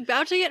is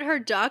about to get her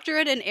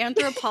doctorate in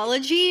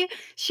anthropology.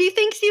 She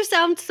thinks you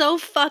sound so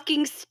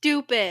fucking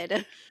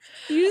stupid.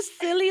 You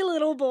silly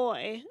little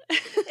boy.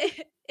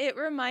 It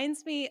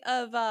reminds me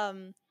of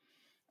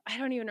I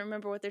don't even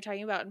remember what they're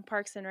talking about in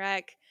Parks and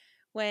Rec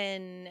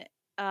when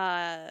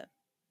Ben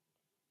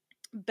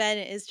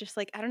is just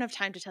like, "I don't have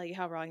time to tell you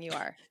how wrong you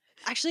are."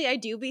 Actually, I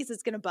do because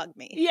it's gonna bug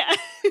me. Yeah.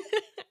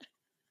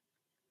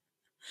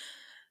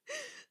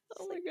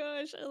 Oh my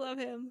gosh, I love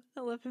him.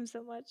 I love him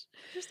so much.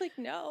 Just like,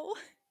 no,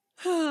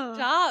 It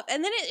stop.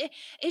 And then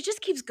it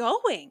just keeps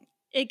going.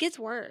 gets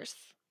worse.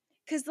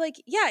 Because,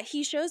 like, yeah,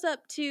 he shows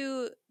up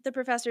to the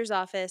professor's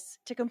office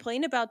to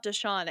complain about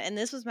Deshaun, and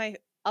this was my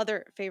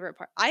other favorite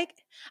part. I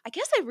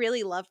guess I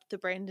really loved the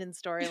Brandon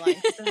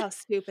storyline because of how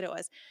stupid it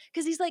was.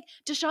 Because he's like,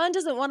 Deshaun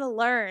doesn't want to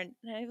learn,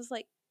 and I was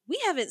like, we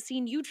haven't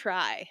seen you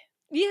try.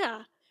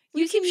 Yeah.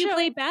 You We've seen keep you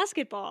play showing,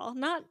 basketball,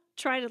 not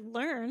try to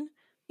learn.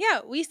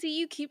 yeah, we see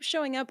you keep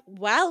showing up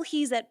while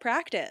he's at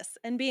practice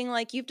and being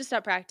like, you have to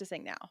stop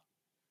practicing now.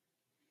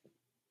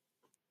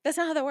 That's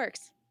not how that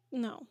works.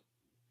 No.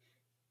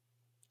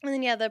 And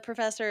then, yeah, the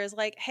professor is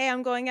like, "Hey,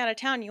 I'm going out of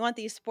town. You want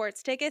these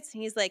sports tickets?"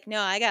 And he's like, "No,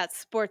 I got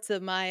sports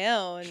of my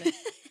own."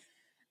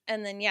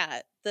 And then, yeah,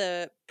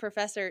 the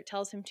professor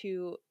tells him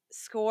to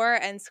score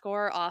and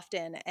score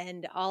often.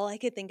 And all I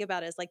could think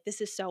about is, like, this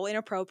is so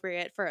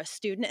inappropriate for a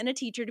student and a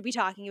teacher to be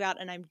talking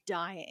about, and I'm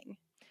dying.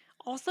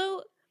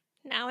 Also,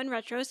 now in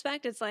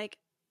retrospect, it's like,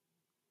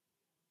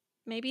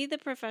 maybe the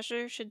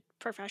professor should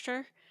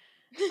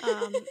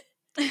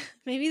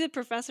maybe the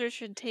professor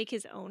should take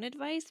his own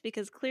advice,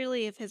 because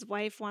clearly if his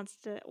wife wants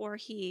to, or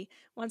he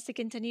wants to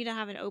continue to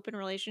have an open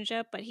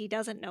relationship but he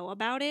doesn't know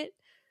about it,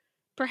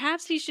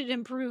 perhaps he should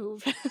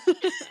improve.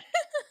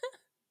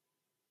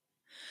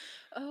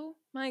 Oh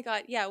my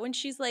God. Yeah, when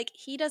she's like,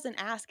 he doesn't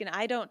ask and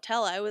I don't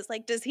tell, I was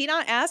like, does he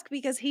not ask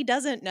because he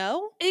doesn't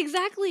know?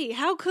 Exactly.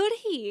 How could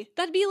he?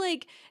 That'd be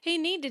like, "Hey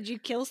Nate, did you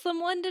kill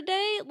someone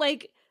today?"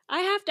 Like,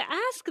 I have to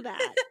ask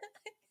that.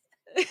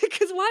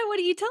 Because why would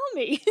he tell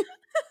me?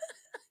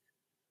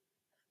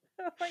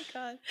 Oh my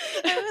God.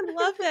 I would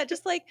love that.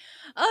 Just like,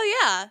 oh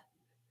yeah,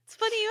 it's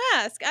funny you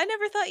ask. I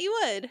never thought you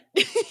would.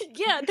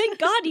 Yeah, thank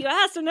God you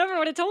asked. I never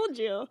would have told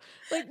you.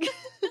 Like,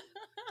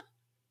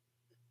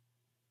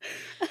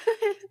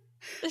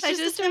 it's I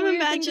just just such a am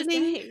weird thing to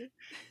imagining, say.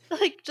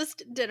 like,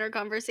 just dinner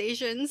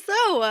conversations.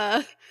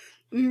 So,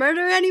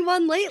 murder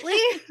anyone lately?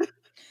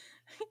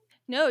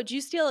 No, did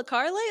you steal a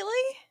car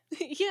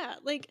lately? Yeah,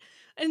 like,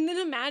 and then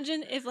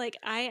imagine if, like,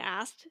 I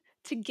asked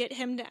to get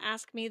him to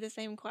ask me the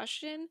same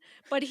question,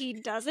 but he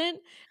doesn't.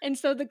 And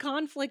so the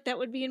conflict that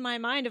would be in my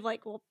mind of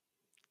like, well,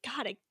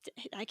 God,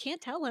 I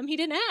can't tell him. He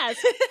didn't ask.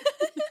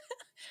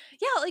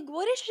 Yeah, like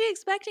what is she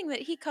expecting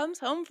that he comes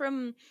home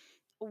from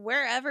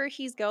wherever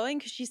he's going?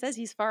 Because she says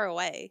he's far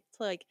away.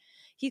 So like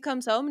he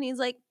comes home and he's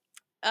like,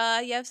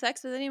 you have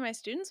sex with any of my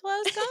students while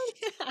I was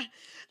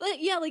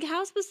gone? Like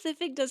how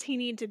specific does he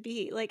need to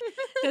be? Like,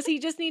 does he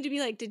just need to be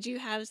like, "Did you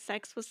have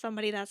sex with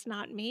somebody that's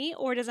not me?"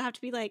 Or does it have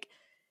to be like,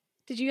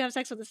 "Did you have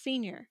sex with a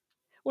senior?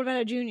 What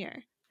about a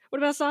junior? What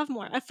about a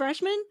sophomore? A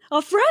freshman?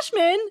 A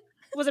freshman?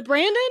 Was it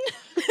Brandon?"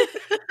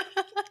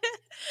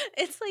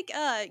 It's like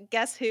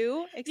Guess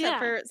Who, except Yeah.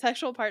 for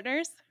sexual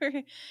partners. Where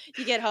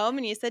you get home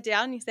and you sit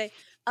down and you say,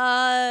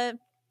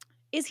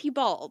 is he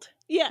bald?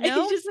 Yeah,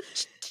 No? you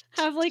just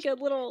have like a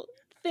little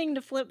thing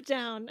to flip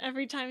down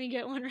every time you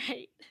get one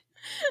right.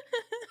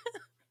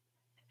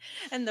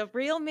 And the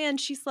real man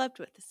she slept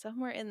with is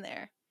somewhere in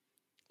there.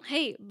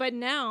 Hey, but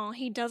now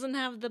he doesn't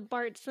have the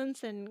Bart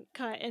Simpson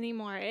cut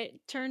anymore. It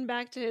turned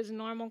back to his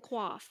normal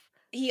coif.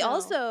 He So-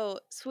 also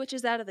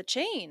switches out of the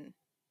chain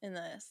in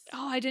this.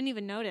 Oh, I didn't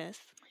even notice.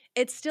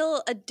 It's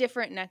still a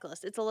different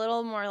necklace. It's a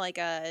little more like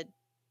a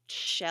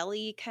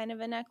shelly kind of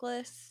a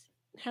necklace.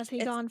 Has he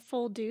It's- gone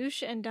full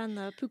douche and done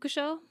the puka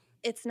shell?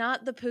 It's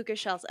not the puka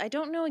shells. I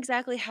don't know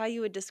exactly how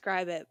you would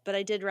describe it, but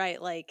I did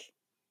write like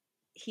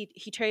he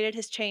traded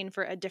his chain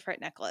for a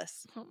different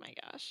necklace. Oh my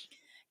gosh.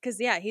 Cause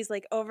yeah, he's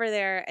like over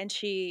there and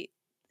she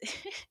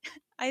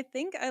I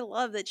think I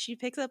love that she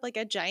picks up like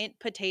a giant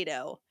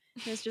potato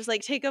and it's just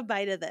like, take a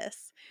bite of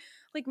this.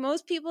 Like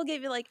most people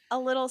give you like a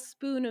little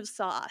spoon of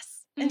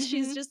sauce, and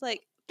she's just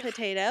like,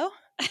 potato.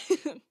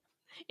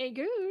 Hey,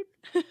 good.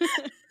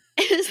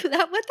 Is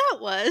that what that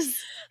was?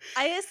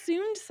 I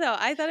assumed so.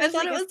 I thought it I was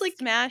thought like it a was like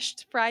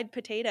smashed fried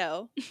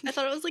potato. I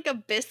thought it was like a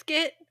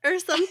biscuit or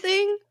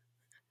something.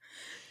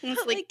 And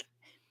it's But like like,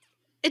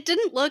 it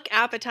didn't look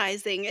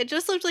appetizing. It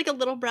just looked like a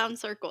little brown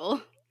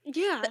circle.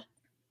 Yeah.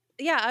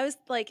 yeah, I was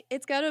like,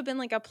 it's got to have been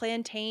like a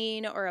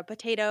plantain or a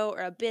potato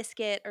or a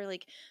biscuit or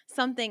like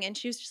something. And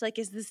she was just like,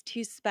 is this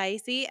too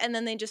spicy? And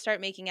then they just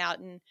start making out.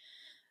 And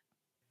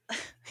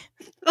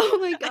Oh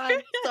my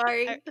god,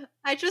 sorry.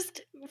 I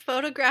just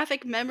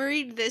photographic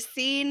memoried this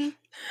scene,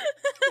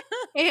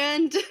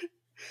 and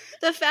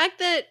the fact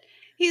that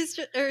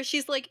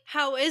she's like,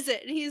 "How is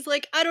it?" And he's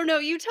like, "I don't know,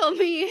 you tell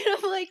me." And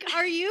I'm like,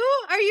 "Are you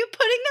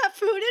putting that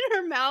food in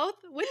her mouth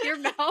with your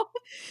mouth?"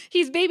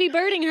 He's baby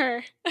birding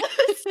her.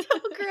 It's so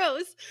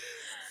gross.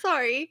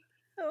 Sorry.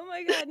 oh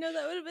my God, no,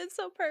 that would have been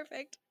so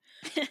perfect.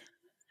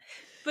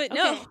 But Okay.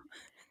 no.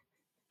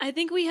 I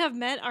think we have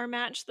met our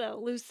match, though.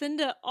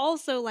 Lucinda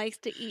also likes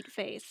to eat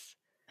face.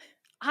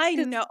 I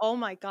 'Cause know. Oh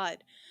my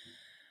God.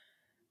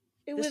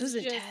 It This was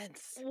was just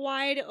intense.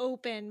 wide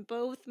open,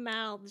 both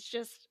mouths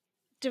just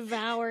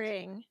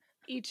devouring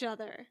each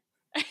other.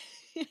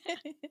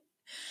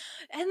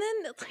 And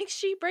then like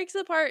she breaks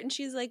apart and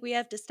she's like, we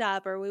have to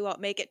stop or we won't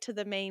make it to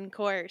the main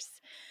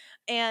course.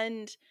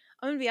 And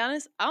I'm gonna be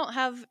honest, I don't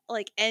have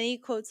like any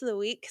quotes of the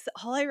week because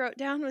all I wrote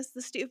down was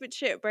the stupid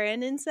shit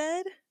Brandon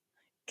said.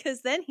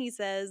 Because then he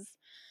says,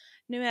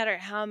 no matter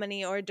how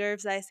many hors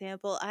d'oeuvres I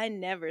sample, I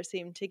never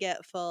seem to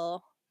get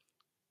full.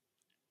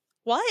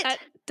 What? That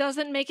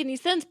doesn't make any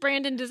sense,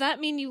 Brandon. Does that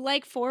mean you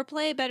like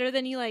foreplay better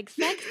than you like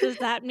sex? Does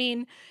that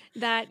mean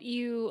that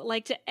you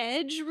like to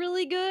edge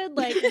really good?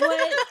 Like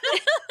what?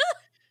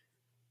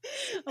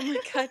 Oh my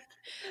God.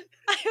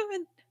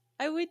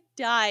 I would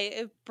die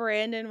if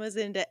Brandon was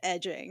into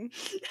edging.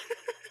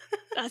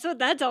 That's what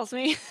that tells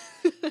me.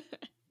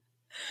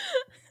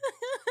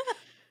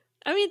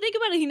 I mean, think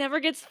about it. He never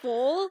gets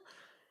full.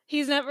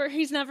 He's never,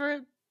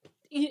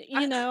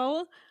 you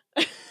know.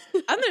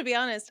 I'm gonna be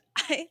honest.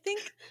 I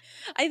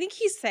think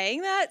he's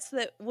saying that so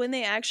that when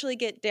they actually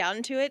get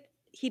down to it,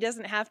 he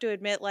doesn't have to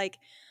admit like,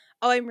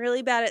 oh, I'm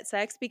really bad at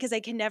sex because I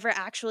can never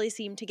actually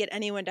seem to get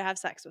anyone to have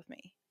sex with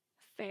me.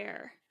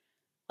 Fair.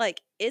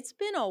 Like, it's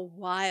been a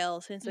while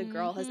since a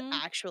girl has Mhm.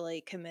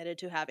 actually committed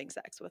to having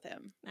sex with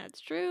him. That's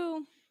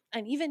true.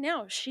 And even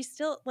now, she's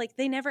still like,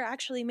 they never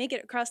actually make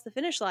it across the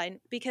finish line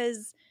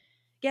because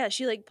yeah,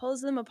 she like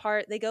pulls them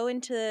apart. They go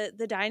into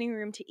the dining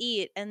room to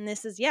eat, and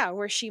this is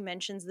where she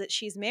mentions that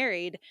she's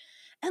married.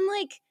 And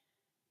like,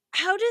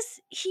 how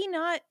does he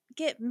not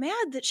get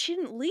mad that she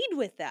didn't lead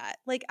with that?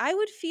 Like, I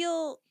would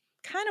feel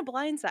kind of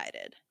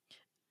blindsided.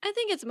 I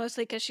think it's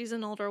mostly because she's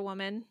an older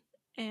woman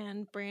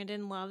and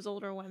Brandon loves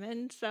older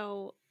women.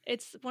 So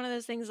it's one of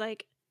those things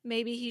like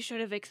maybe he should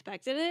have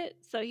expected it.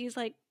 So he's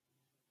like,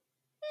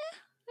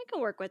 I can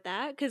work with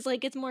that because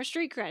like it's more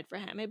street cred for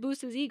him. It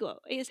boosts his ego.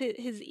 It's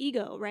his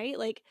ego, right?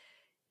 Like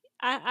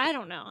I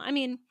don't know. I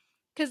mean,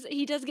 because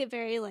he does get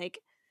very like,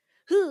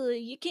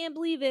 you can't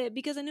believe it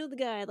because I know the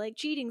guy. Like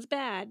cheating's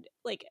bad.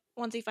 Like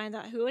once he finds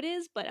out who it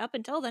is, but up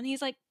until then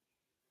he's like,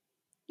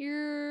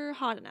 you're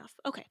hot enough.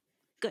 Okay,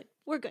 good.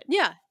 We're good.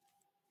 Yeah.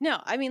 No,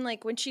 I mean,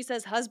 like, when she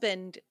says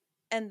husband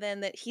and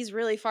then that he's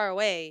really far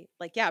away,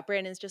 like, yeah,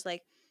 Brandon's just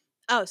like,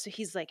 oh, so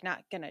he's like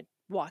not gonna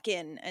walk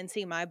in and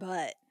see my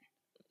butt.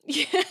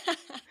 Yeah.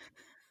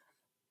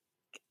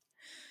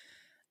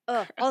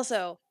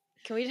 Also,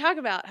 can we talk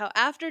about how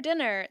after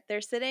dinner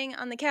they're sitting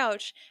on the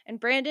couch and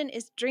Brandon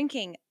is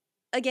drinking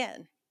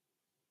again?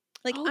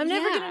 Like, Oh, I'm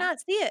never gonna yeah. not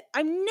see it.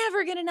 I'm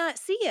never gonna not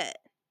see it.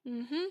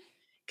 Mm-hmm.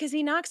 Because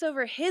he knocks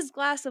over his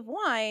glass of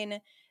wine,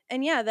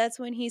 and yeah, that's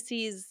when he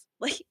sees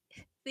like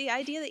the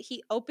idea that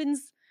he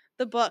opens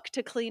the book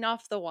to clean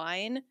off the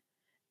wine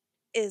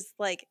is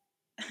like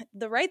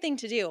the right thing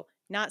to do,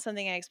 not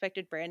something I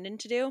expected Brandon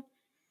to do.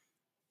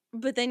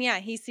 But then yeah,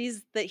 he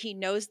sees that he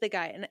knows the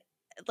guy, and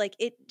like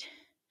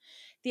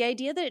the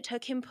idea that it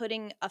took him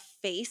putting a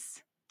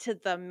face to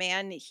the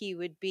man he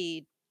would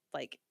be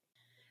like,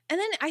 and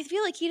then I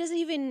feel like he doesn't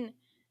even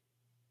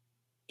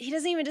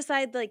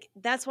decide like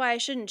that's why I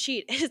shouldn't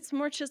cheat. It's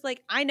more just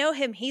like, I know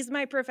him, he's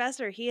my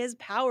professor, he has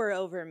power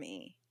over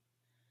me.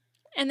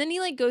 And then he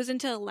like goes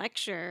into a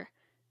lecture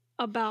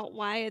about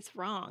why it's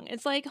wrong.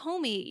 It's like,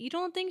 homie, you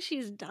don't think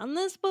she's done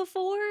this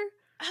before?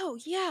 Oh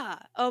yeah,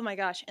 oh my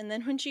gosh. And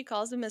then when she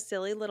calls him a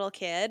silly little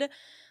kid,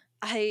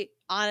 I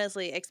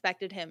honestly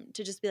expected him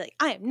to just be like,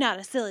 I am not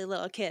a silly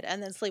little kid,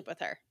 and then sleep with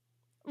her.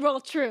 Well,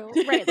 true,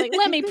 right? Like,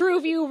 let me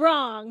prove you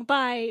wrong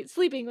by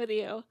sleeping with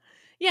you.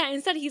 Yeah,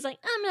 instead he's like,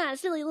 I'm not a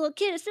silly little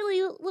kid. A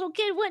silly little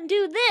kid wouldn't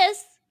do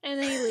this.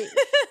 And then he leaves.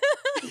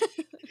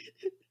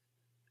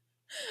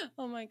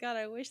 Oh my god,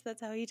 I wish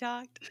that's how he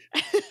talked.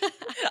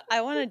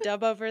 I want to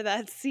dub over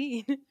that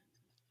scene.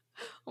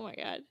 Oh my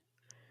god.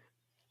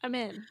 I'm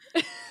in.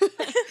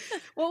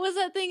 What was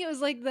that thing? It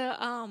was like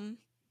the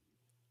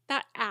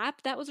that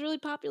app that was really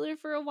popular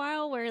for a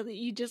while where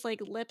you just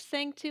like lip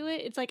sync to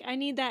it. It's like I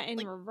need that in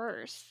Like-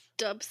 reverse.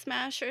 Dub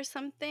Smash or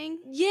something.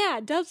 Yeah,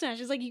 Dub Smash.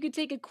 It's like you could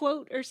take a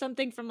quote or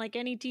something from like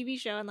any TV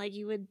show and like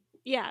you would,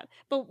 yeah.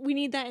 But we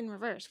need that in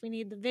reverse. We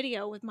need the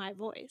video with my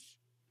voice.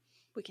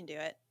 We can do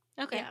it.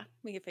 Okay. Yeah.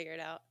 We can figure it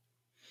out.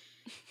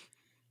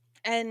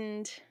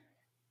 And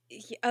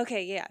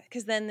okay, yeah,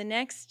 because then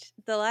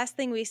the last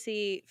thing we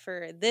see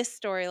for this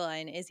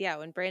storyline is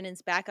when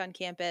Brandon's back on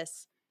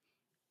campus,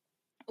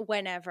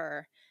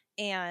 whenever,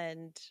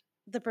 and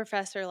the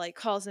professor like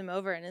calls him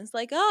over and is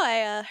like, "Oh,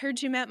 I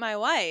heard you met my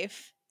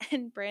wife,"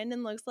 and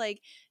Brandon looks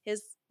like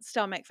his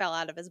stomach fell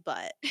out of his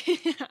butt.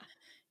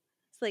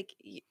 It's like,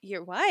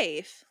 your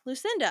wife,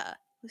 Lucinda,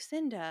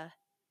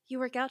 you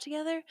work out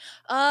together?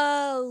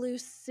 Oh,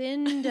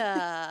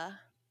 Lucinda.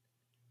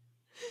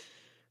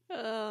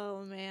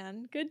 Oh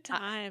man, good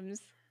times.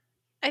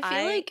 I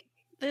feel like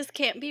this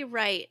can't be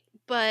right,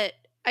 but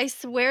I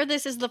swear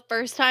this is the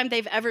first time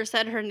they've ever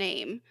said her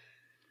name.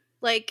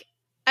 Like,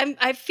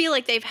 I feel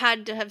like they've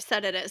had to have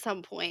said it at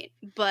some point,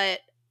 but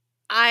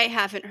I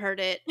haven't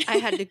heard it. I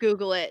had to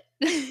Google it.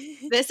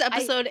 This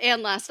episode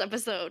and last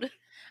episode.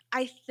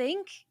 I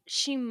think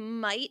she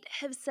might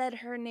have said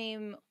her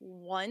name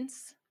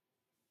once,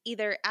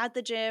 either at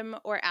the gym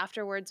or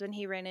afterwards when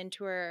he ran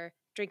into her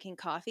drinking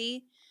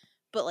coffee,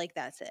 but like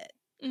that's it.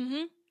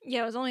 Mm-hmm.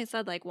 Yeah, it was only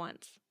said like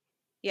once.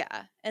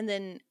 Yeah. And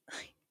then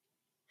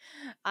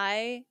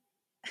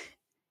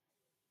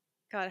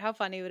God, how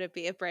funny would it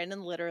be if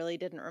Brandon literally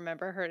didn't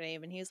remember her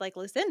name and he was like,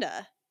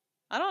 Lucinda.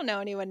 I don't know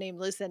anyone named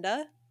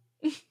Lucinda.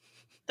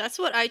 That's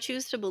what I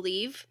choose to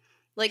believe.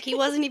 Like, he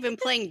wasn't even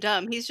playing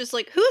dumb. He's just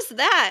like, who's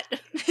that?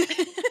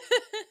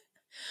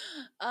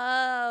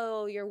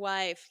 Oh, your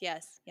wife.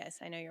 Yes,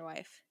 I know your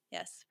wife.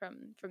 Yes,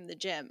 from the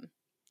gym.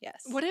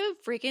 Yes. What a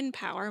freaking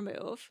power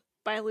move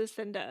by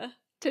Lucinda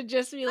to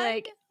just be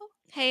like,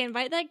 hey,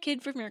 invite that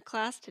kid from your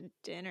class to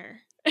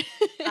dinner.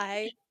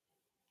 I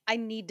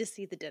need to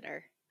see the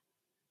dinner.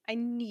 I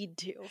need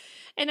to.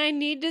 And I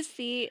need to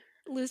see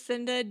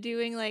Lucinda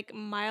doing like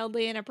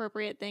mildly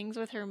inappropriate things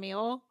with her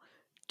meal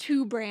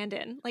to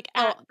Brandon, like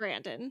at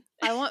Brandon.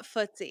 I want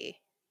footsie.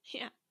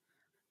 Yeah.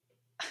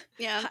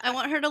 Yeah, I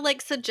want her to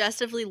like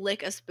suggestively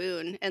lick a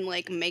spoon and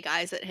like make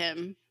eyes at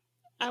him.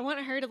 I want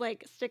her to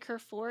like stick her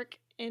fork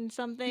in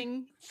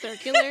something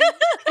circular.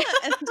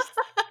 And just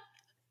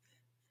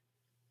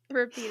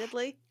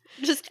repeatedly.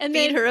 Just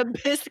feed her a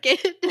biscuit.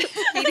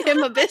 Feed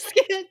him a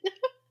biscuit.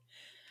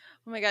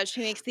 Oh my god,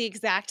 she makes the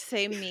exact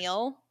same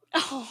meal.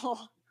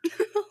 Oh.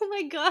 Oh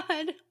my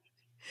god.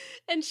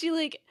 And she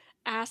like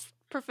asked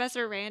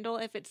Professor Randall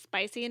if it's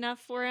spicy enough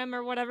for him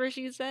or whatever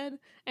she said.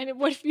 And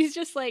what if he's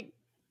just like,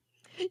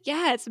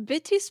 yeah, it's a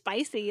bit too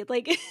spicy.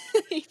 Like,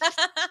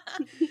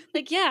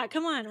 like, yeah,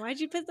 come on. Why'd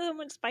you put so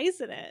much spice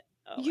in it?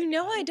 Oh you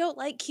know I don't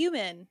like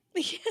cumin.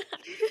 Yeah.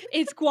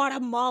 It's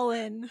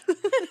Guatemalan.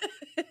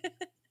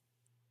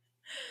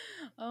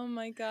 Oh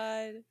my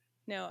god.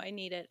 No, I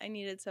need it. I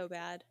need it so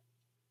bad.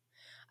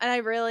 And I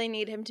really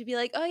need him to be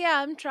like, oh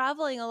yeah, I'm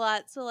traveling a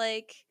lot. So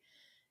like,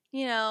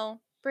 you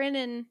know,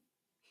 Brandon,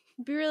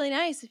 it'd be really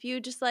nice if you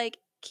just like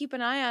keep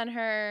an eye on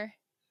her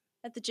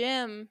at the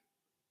gym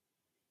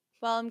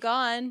while I'm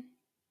gone.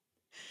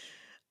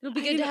 It'll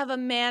be good to have a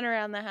man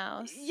around the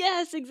house.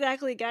 Yes,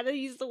 exactly. Gotta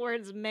use the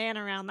words man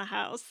around the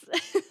house.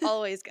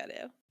 Always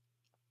gotta.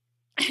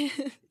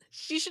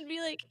 She should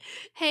be like,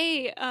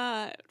 hey,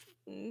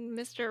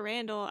 Mr.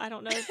 Randall, I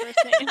don't know his first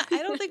name.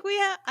 I don't think we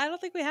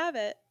have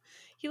it.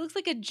 He looks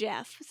like a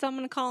Jeff, so I'm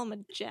gonna call him a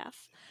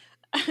Jeff.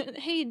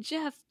 Hey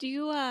Jeff, did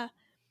you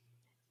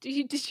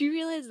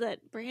realize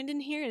that Brandon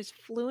here is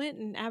fluent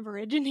in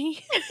Aborigine?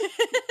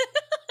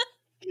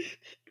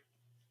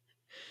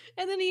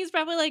 And then he's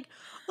probably like,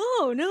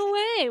 oh, no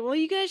way. Well,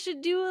 you guys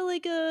should do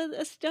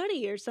a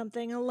study or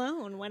something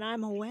alone when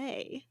I'm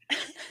away.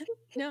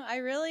 No,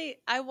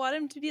 I want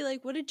him to be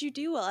like, what did you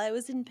do while I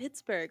was in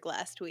Pittsburgh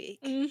last week?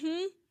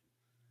 Mm-hmm.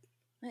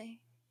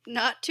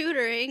 Not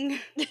tutoring.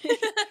 I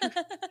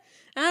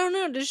don't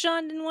know.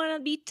 Deshawn didn't want to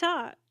be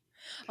taught.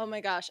 Oh my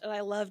gosh. And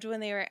I loved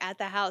when they were at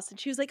the house and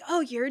she was like,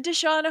 oh, you're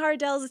Deshawn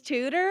Hardell's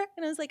tutor?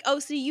 And I was like, oh,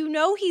 so you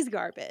know he's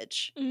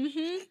garbage.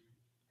 Mm-hmm.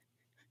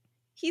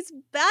 He's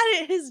bad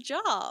at his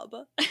job.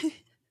 It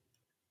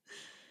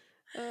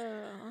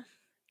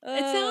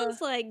sounds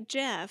like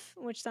Jeff,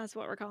 which that's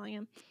what we're calling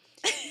him.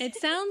 It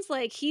sounds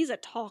like he's a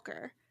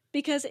talker.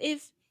 Because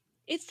if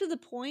it's to the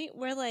point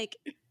where, like,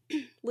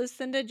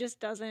 Lucinda just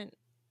doesn't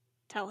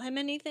tell him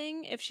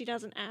anything, if she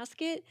doesn't ask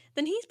it,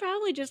 then he's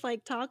probably just,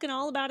 like, talking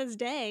all about his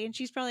day. And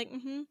she's probably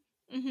like,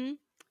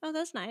 oh,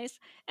 that's nice.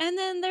 And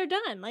then they're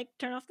done. Like,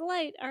 turn off the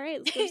light. All right,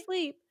 let's go to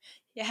sleep.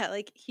 Yeah,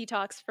 like he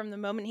talks from the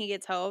moment he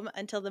gets home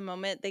until the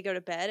moment they go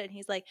to bed. And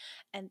he's like,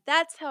 and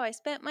that's how I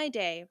spent my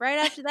day. Right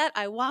after that,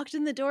 I walked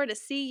in the door to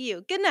see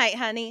you. Good night,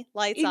 honey.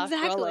 Lights off,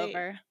 roll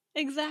over.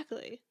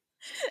 Exactly.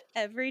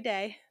 Every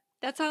day.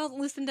 That's how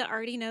Lucinda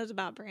already knows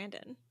about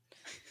Brandon.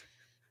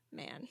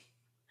 Man.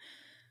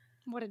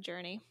 What a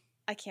journey.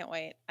 I can't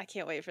wait. I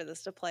can't wait for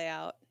this to play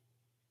out.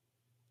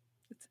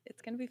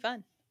 It's going to be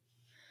fun.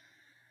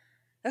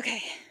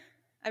 Okay.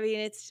 I mean,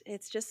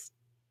 it's just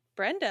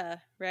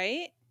Brenda,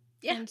 right?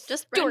 Yeah, And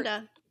just Stuart.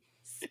 Brenda.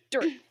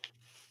 Stuart.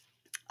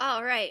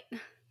 All right.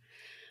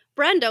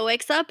 Brenda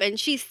wakes up and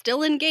she's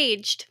still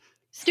engaged.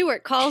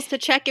 Stuart calls to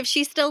check if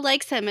she still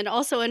likes him and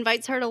also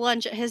invites her to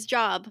lunch at his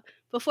job.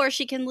 Before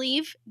she can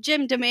leave,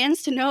 Jim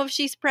demands to know if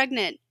she's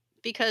pregnant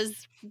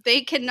because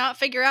they cannot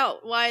figure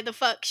out why the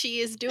fuck she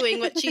is doing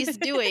what she's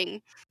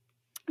doing.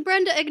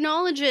 Brenda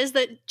acknowledges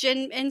that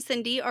Jim and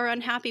Cindy are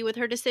unhappy with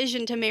her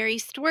decision to marry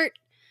Stuart,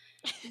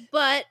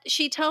 but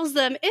she tells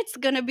them it's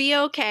gonna be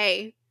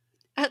okay.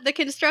 At the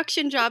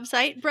construction job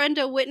site,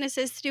 Brenda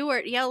witnesses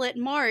Stuart yell at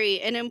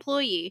Maury, an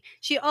employee.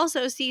 She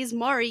also sees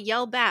Maury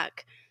yell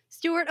back.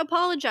 Stuart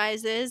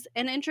apologizes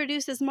and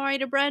introduces Maury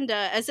to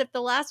Brenda as if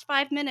the last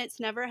 5 minutes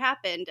never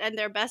happened and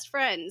they're best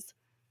friends.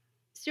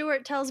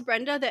 Stuart tells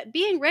Brenda that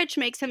being rich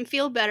makes him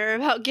feel better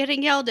about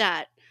getting yelled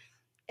at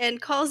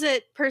and calls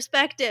it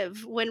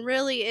perspective when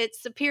really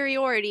it's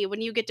superiority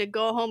when you get to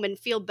go home and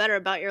feel better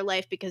about your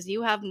life because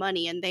you have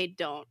money and they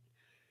don't.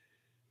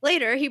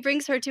 Later, he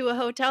brings her to a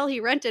hotel he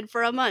rented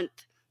for a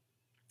month.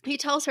 He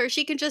tells her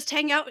she can just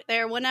hang out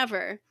there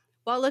whenever.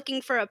 While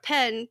looking for a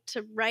pen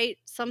to write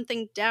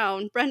something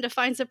down, Brenda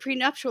finds a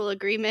prenuptial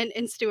agreement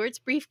in Stuart's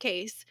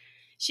briefcase.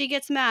 She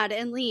gets mad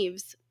and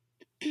leaves.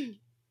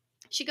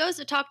 She goes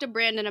to talk to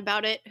Brandon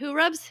about it, who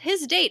rubs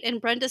his date in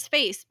Brenda's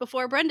face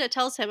before Brenda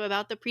tells him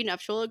about the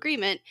prenuptial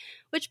agreement,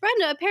 which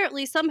Brenda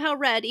apparently somehow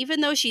read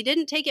even though she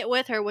didn't take it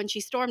with her when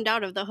she stormed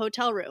out of the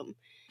hotel room.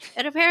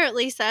 It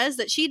apparently says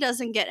that she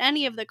doesn't get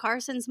any of the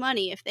Carsons'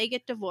 money if they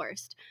get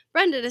divorced.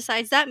 Brenda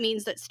decides that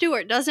means that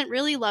Stuart doesn't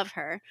really love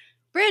her.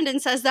 Brandon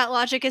says that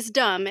logic is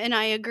dumb, and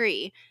I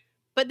agree.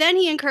 But then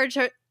he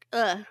encourages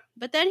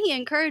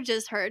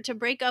her to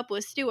break up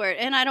with Stuart,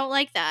 and I don't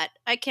like that.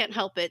 I can't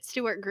help it.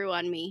 Stuart grew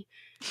on me.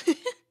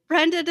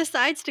 Brenda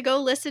decides to go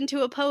listen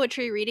to a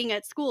poetry reading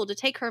at school to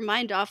take her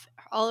mind off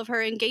all of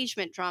her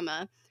engagement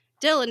drama.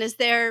 Dylan is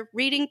there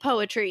reading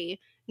poetry.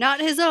 Not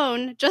his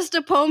own, just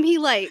a poem he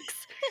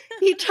likes.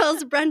 He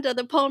tells Brenda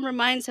the poem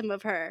reminds him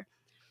of her.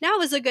 Now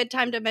is a good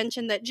time to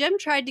mention that Jim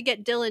tried to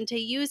get Dylan to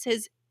use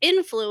his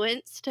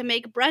influence to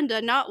make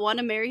Brenda not want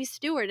to marry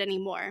Stuart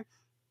anymore.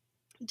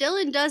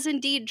 Dylan does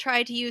indeed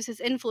try to use his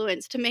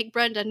influence to make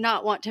Brenda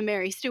not want to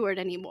marry Stuart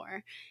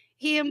anymore.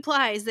 He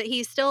implies that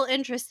he's still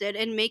interested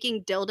in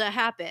making Dilda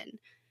happen.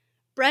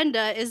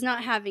 Brenda is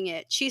not having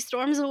it. She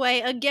storms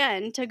away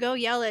again to go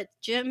yell at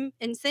Jim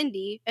and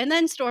Cindy, and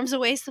then storms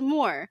away some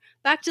more,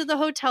 back to the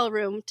hotel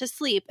room to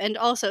sleep and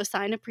also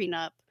sign a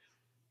prenup.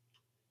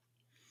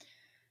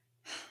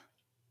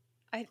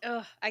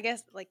 I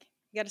guess like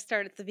you got to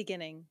start at the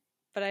beginning,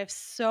 but I have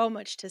so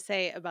much to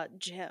say about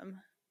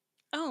Jim.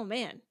 Oh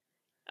man.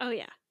 Oh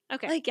yeah.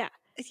 Okay. Like, yeah.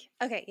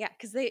 Okay, yeah,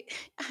 because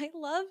I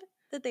love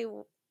that they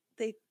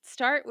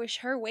start with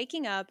her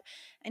waking up,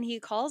 and he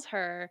calls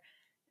her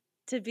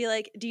to be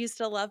like, "Do you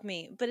still love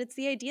me?" But it's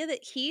the idea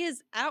that he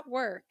is at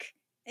work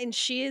and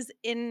she is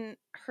in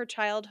her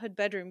childhood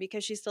bedroom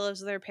because she still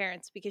lives with her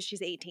parents because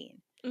she's 18,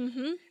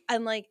 Mm-hmm.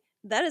 and like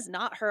that is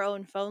not her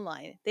own phone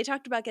line. They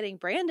talked about getting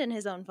Brandon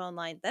his own phone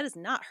line. That is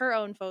not her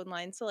own phone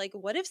line. So like,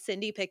 what if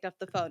Cindy picked up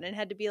the phone and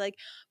had to be like,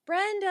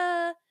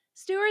 "Brenda,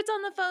 Stuart's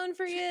on the phone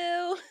for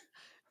you."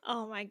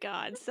 Oh my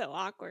god, so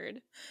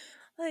awkward.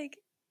 Like,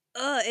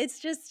 it's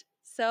just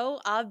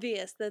so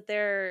obvious that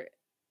they're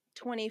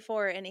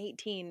 24 and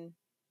 18.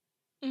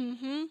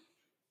 Mm-hmm.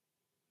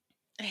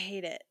 I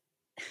hate it.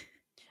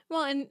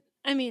 Well, and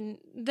I mean,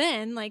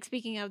 then, like,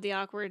 speaking of the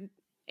awkward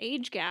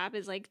age gap,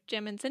 is like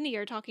Jim and Cindy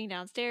are talking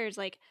downstairs,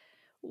 like,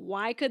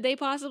 why could they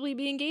possibly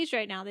be engaged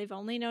right now? They've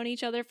only known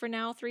each other for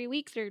now 3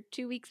 weeks or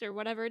 2 weeks or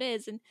whatever it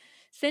is, and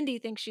Cindy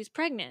thinks she's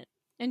pregnant.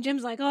 And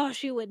Jim's like, oh,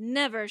 she would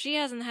never. She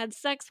hasn't had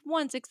sex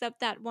once except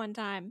that one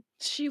time.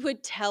 She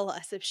would tell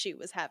us if she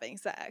was having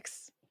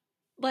sex.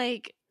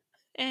 Like,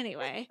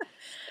 anyway.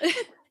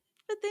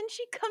 But then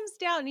she comes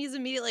down and he's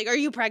immediately like, "Are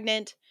you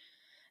pregnant?"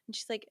 And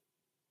she's like,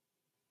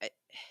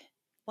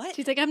 "What?"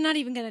 She's like, I'm not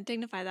even going to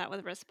dignify that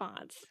with a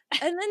response.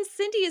 And then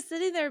Cindy is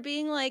sitting there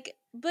being like,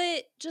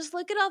 "But just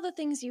look at all the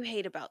things you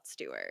hate about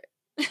Stuart.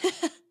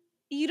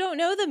 You don't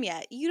know them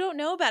yet. You don't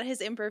know about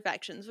his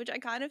imperfections," which I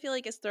kind of feel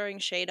like is throwing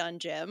shade on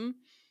Jim.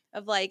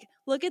 Of like,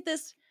 look at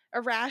this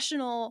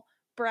irrational,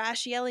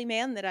 brash, yelly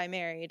man that I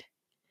married.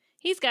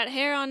 He's got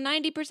hair on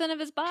 90% of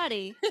his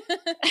body.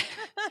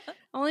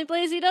 Only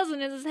place he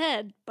doesn't is his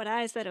head. But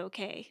I said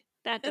okay.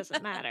 That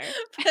doesn't matter.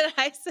 But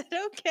I said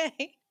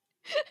okay.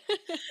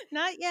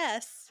 Not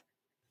yes.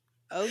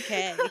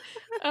 Okay.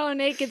 Oh,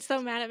 Nate gets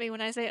so mad at me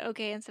when I say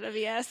okay instead of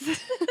yes.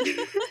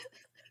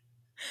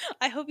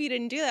 I hope you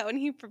didn't do that when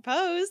he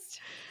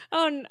proposed.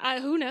 Oh,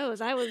 who knows?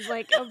 I was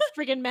like a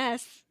freaking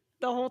mess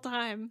the whole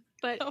time.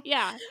 But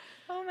yeah.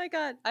 Oh my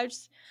God.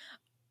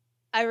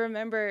 I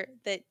remember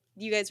that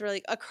you guys were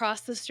like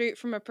across the street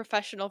from a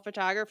professional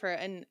photographer,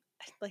 and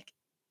like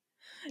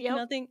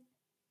Yep.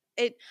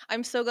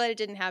 I'm so glad it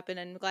didn't happen.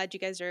 I'm glad you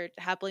guys are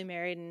happily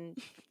married and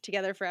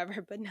together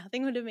forever, but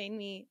nothing would have made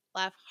me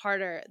laugh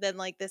harder than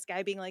like this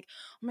guy being like,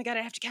 oh my God,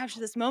 I have to capture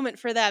this moment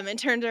for them, and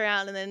turns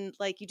around and then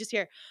like you just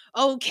hear,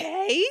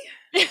 okay.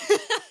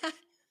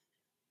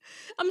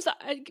 I'm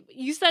sorry.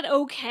 You said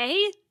okay?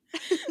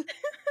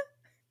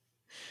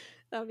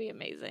 That would be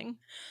amazing.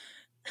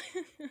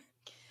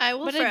 I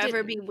will But it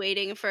forever didn't. be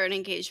waiting for an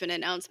engagement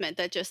announcement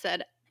that just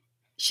said,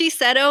 she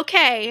said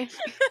okay.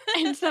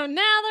 And so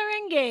now they're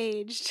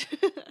engaged.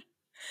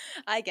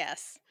 I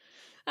guess.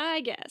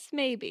 I guess,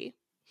 maybe.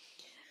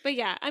 But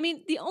yeah, I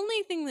mean, the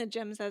only thing that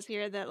Jim says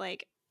here that,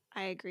 like,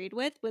 I agreed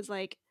with was,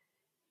 like,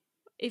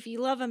 if you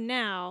love him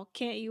now,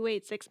 can't you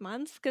wait 6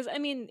 months? Because, I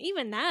mean,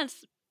 even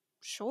that's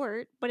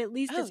short, but at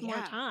least Oh, it's more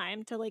yeah.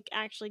 time to, like,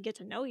 actually get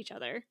to know each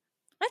other.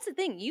 That's the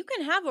thing. You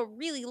can have a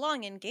really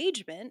long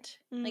engagement.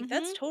 Like,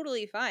 that's Mhm.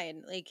 totally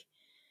fine. Like,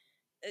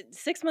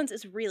 6 months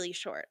is really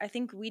short. I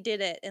think we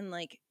did it in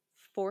like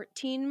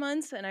 14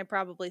 months, and I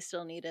probably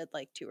still needed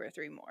like 2 or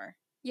 3 more.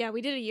 Yeah,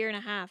 we did a year and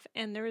a half,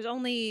 and there was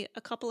only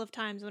a couple of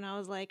times when I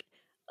was like,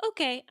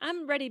 okay,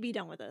 I'm ready to be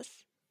done with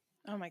this.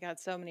 Oh my God,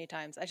 so many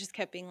times. I just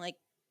kept being like,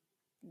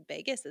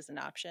 Vegas is an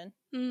option.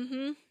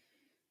 Mhm.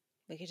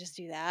 We could just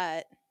do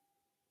that.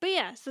 But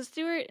yeah, so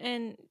Stuart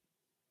and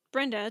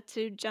Brenda,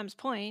 to Jem's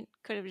point,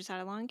 could have just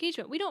had a long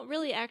engagement. We don't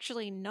really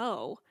actually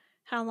know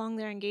how long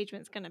their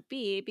engagement's going to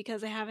be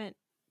because they haven't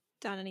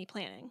done any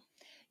planning.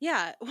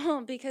 Yeah,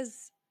 well,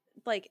 because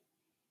like,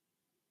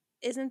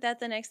 isn't that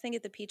the next thing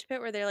at the Peach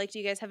Pit where they're like, do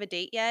you guys have a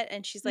date yet?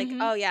 And she's like, Mhm.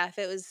 oh yeah, if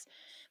it was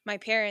my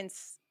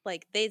parents,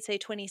 like they'd say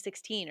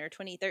 2016 or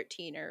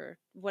 2013 or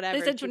whatever.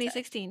 They said she said.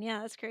 2016. Yeah,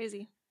 that's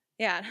crazy.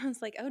 Yeah, and I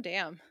was like, oh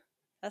damn,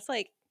 that's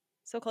like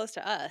so close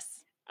to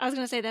us. I was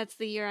going to say that's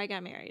the year I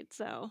got married,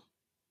 so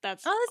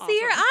that's Oh, that's the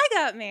year awesome. I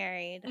got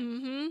married.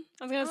 Mhm.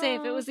 I was going to say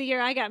if it Oh. was the year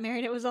I got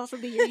married, it was also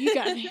the year you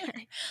got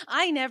married.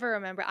 I never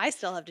remember. I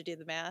still have to do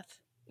the math.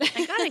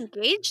 I got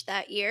engaged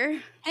that year. You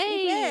did.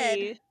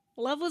 Hey,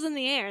 love was in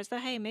the air, so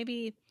hey,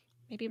 maybe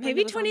Brenda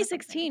Maybe was onto something.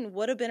 2016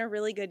 would have been a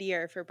really good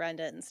year for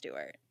Brenda and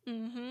Stuart.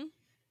 Mhm.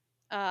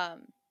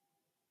 Um,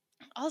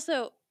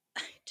 also,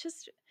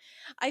 just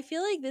I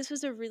feel like this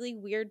was a really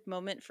weird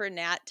moment for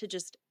Nat to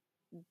just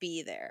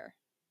be there.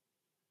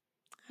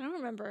 I don't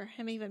remember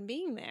him even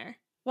being there.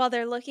 While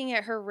they're looking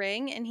at her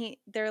ring, and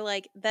they're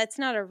like, that's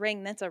not a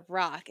ring, that's a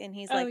rock. And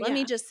he's Oh like, let me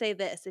yeah. just say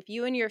this. If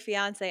you and your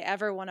fiance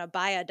ever want to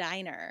buy a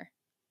diner.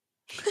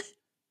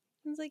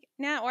 I was like,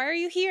 Nat, why are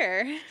you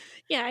here?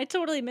 Yeah, I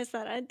totally missed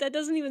that. That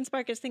doesn't even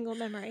spark a single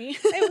memory.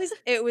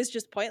 It was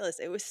just pointless.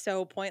 It was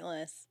so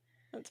pointless.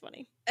 That's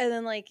funny. And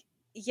then like,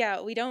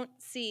 yeah, we don't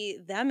see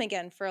them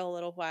again for a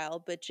little while,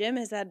 but Jim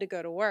has had to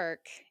go to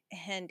work,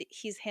 and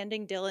he's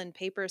handing Dylan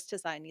papers to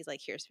sign. He's like,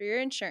 here's for your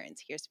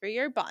insurance, here's for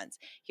your bonds,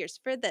 here's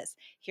for this,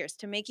 here's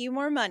to make you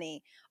more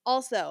money.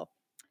 Also,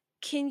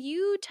 can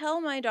you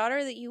tell my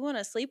daughter that you want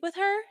to sleep with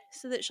her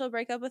so that she'll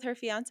break up with her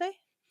fiance?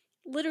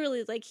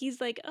 Literally, like, he's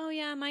like, oh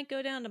yeah, I might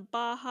go down to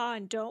Baja,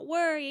 and don't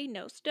worry,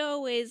 no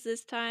stowaways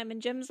this time.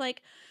 And Jim's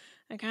like,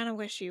 I kind of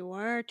wish you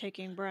were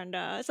taking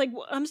Brenda. It's like,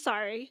 I'm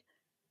sorry.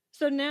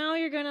 So now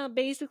you're gonna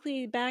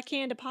basically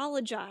backhand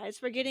apologize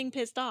for getting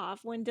pissed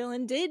off when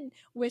Dylan did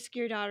whisk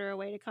your daughter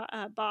away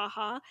to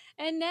Baja,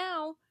 and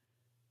now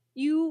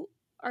you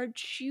are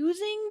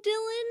choosing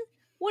Dylan?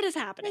 What is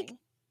happening?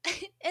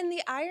 And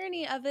the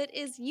irony of it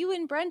is, you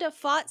and Brenda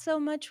fought so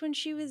much when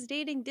she was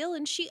dating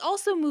Dylan, she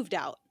also moved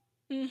out.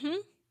 Mm-hmm.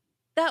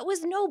 That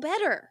was no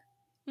better.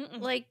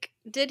 Like,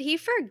 did he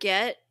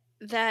forget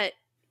that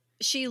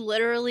she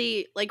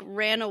literally like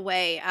ran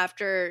away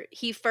after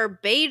he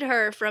forbade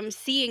her from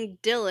seeing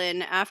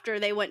Dylan after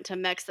they went to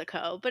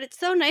Mexico? But it's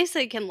so nice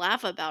they can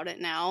laugh about it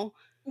now.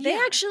 They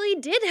actually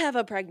did have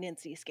a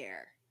pregnancy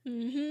scare.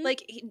 Mm-hmm.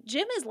 Like,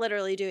 Jim is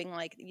literally doing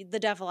like the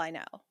devil I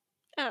know.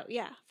 Oh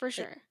yeah, for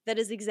sure. That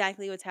is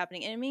exactly what's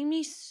happening. And it made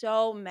me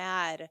so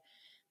mad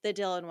that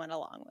Dylan went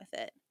along with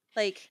it.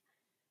 Like,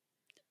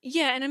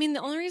 Yeah, and I mean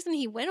the only reason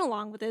he went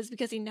along with it is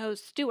because he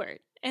knows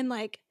Stuart. And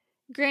like,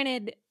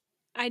 granted,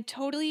 I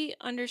totally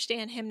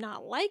understand him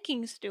not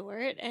liking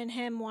Stuart and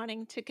him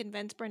wanting to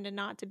convince Brenda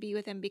not to be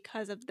with him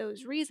because of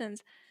those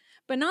reasons,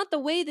 but not the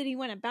way that he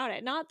went about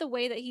it, not the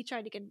way that he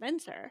tried to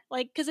convince her.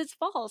 Like, because it's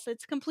false.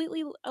 It's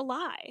completely a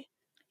lie.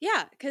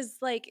 yeah, because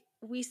like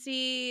we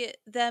see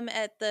them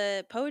at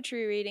the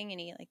poetry reading, and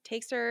he like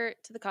takes her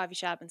to the coffee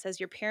shop and says,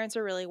 your parents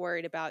are really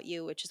worried about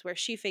you, which is where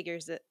she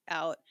figures it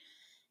out.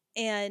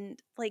 And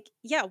like,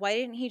 yeah, why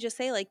didn't he just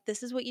say, like,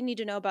 this is what you need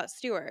to know about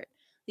Stuart?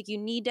 Like, you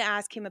need to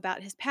ask him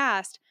about his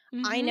past. I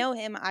Mm-hmm. know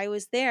him. I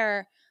was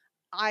there.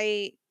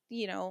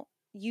 You know,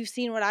 you've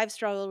seen what I've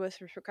struggled with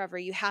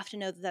recovery. You have to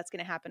know that that's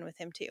going to happen with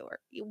him too, or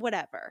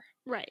whatever.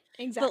 Right, But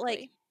like,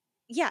 exactly.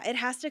 yeah, it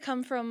has to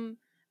come from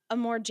a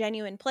more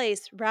genuine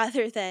place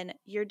rather than,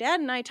 your dad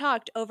and I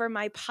talked over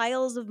my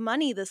piles of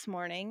money this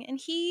morning, and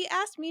he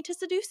asked me to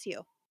seduce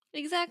you.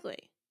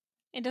 Exactly.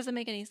 It doesn't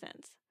make any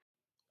sense.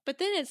 But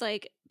then it's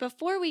like,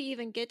 before we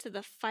even get to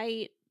the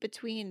fight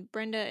between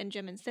Brenda and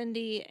Jim and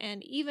Cindy,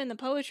 and even the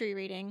poetry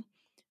reading,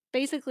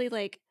 basically,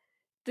 like,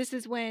 this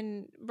is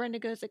when Brenda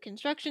goes to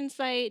construction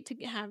site to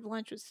have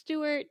lunch with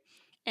Stuart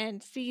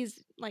and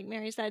sees, like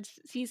Mary said,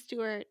 sees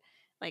Stuart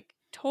like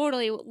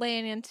totally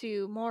laying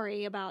into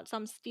Maury about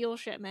some steel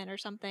shipment or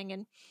something.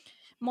 And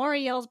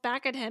Maury yells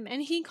back at him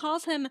and he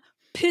calls him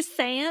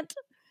pissant,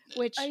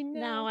 which I know.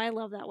 now I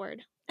love that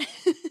word.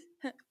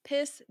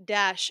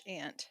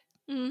 Piss-ant.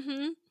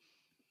 Mm-hmm.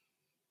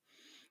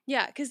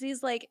 Yeah, because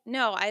he's like,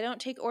 no, I don't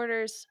take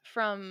orders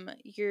from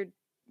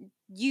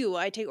you.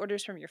 I take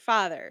orders from your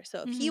father.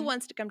 So if he Mm-hmm.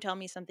 wants to come tell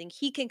me something,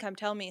 he can come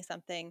tell me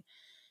something.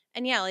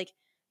 And yeah, like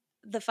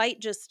the fight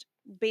just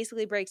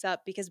basically breaks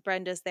up because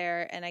Brenda's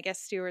there. And I guess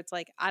Stuart's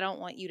like, I don't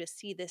want you to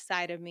see this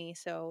side of me.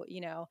 So,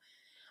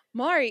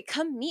 Maury,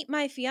 come meet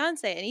my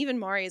fiance. And even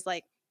Maury's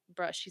like,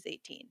 bruh, she's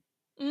 18.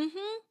 Mm-hmm.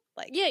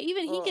 Like, Yeah,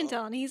 even he can ugh.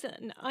 tell, and he's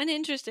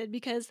uninterested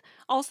because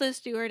also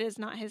Stuart is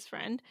not his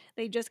friend.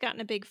 They just got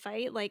in a big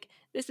fight. Like,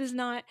 this is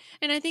not,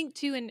 and I think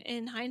too,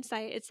 in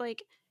hindsight, it's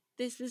like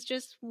this is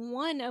just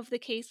one of the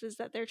cases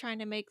that they're trying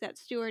to make that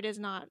Stuart is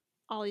not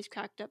all he's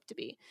cracked up to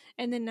be.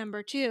 And then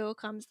number two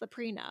comes the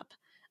prenup,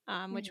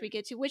 which we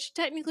get to, which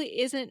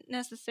technically isn't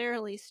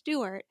necessarily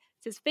Stuart,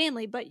 it's his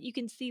family, but you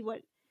can see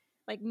what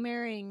like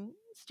marrying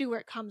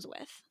Stuart comes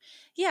with.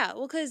 Yeah,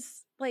 well,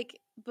 because like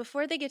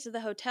before they get to the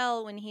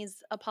hotel, when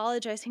he's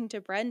apologizing to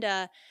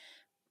Brenda,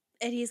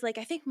 and he's like,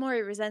 I think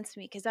Maury resents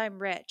me because I'm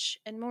rich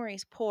and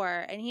Maury's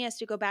poor, and he has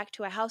to go back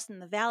to a house in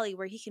the valley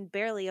where he can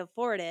barely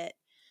afford it.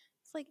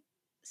 It's like,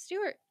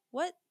 Stuart,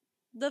 what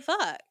the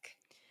fuck?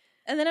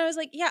 And then I was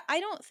like, yeah, I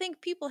don't think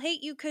people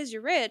hate you because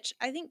you're rich.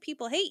 I think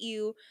people hate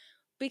you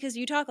because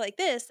you talk like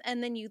this,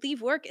 and then you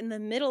leave work in the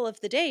middle of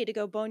the day to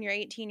go bone your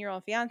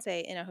 18-year-old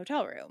fiance in a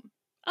hotel room.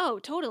 Oh,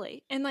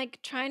 totally. And like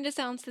trying to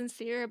sound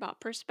sincere about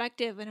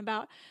perspective and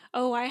about,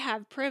 oh, I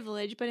have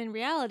privilege. But in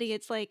reality,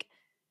 it's like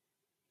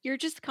you're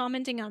just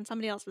commenting on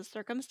somebody else's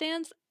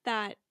circumstance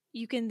that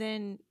you can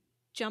then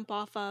jump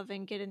off of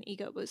and get an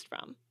ego boost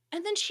from.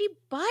 And then she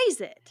buys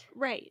it.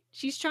 Right.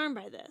 She's charmed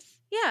by this.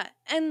 Yeah.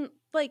 And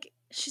like,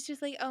 she's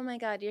just like, oh my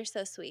God, you're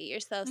so sweet. You're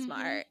so Mhm.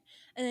 smart.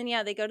 And then,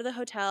 yeah, they go to the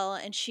hotel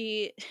and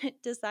she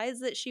decides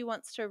that she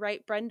wants to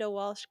write Brenda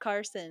Walsh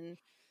Carson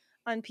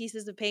on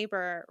pieces of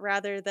paper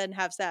rather than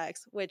have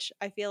sex, which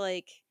I feel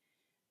like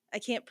I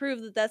can't prove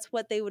that that's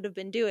what they would have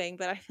been doing,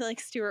 but I feel like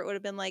Stuart would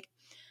have been like,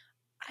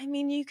 I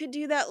mean, you could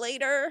do that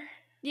later.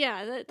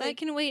 Yeah, that Like-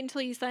 can wait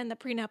until you sign the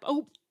prenup.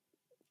 Oh,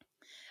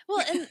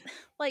 Well, and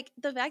like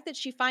the fact that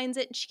she finds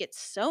it and she gets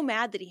so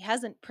mad that he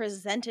hasn't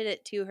presented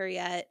it to her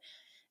yet,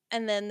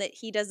 and then that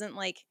he doesn't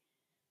like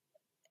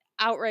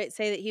outright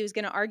say that he was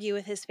going to argue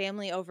with his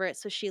family over it,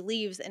 so she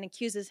leaves and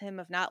accuses him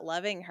of not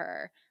loving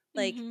her.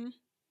 Like, mhm.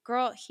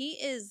 girl, he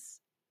is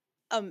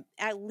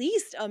at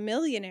least a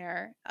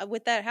millionaire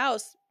with that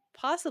house,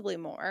 possibly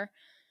more,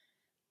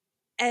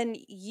 and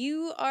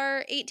you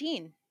are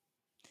 18.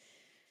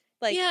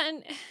 Like, Yeah,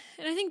 and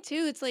I think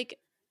too, it's like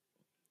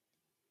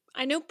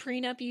I know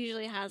prenup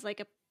usually has like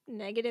a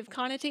negative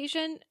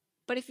connotation,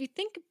 but if you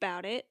think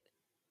about it,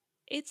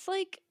 it's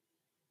like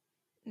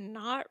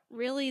not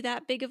really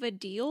that big of a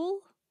deal.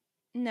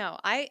 no,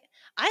 I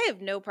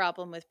have no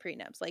problem with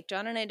prenups. Like,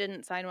 John and I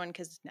didn't sign one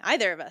because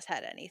neither of us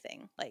had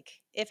anything. Like,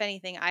 if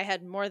anything, I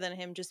had more than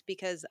him just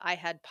because I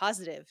had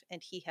positive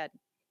and he had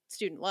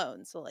student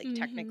loans, so like Mhm.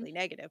 technically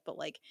negative, but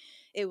like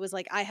it was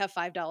like I have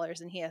 $5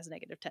 and he has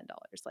negative $10.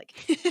 Like,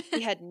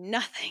 he had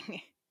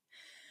nothing.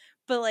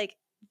 But like,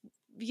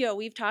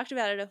 we've talked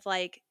about it of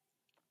like,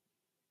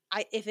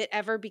 if it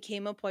ever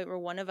became a point where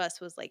one of us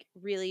was like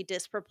really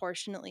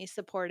disproportionately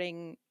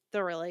supporting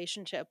the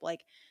relationship,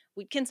 like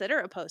we'd consider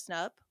a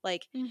postnup.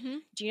 Like, Mhm.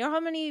 do you know how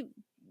many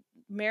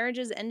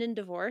marriages end in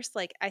divorce?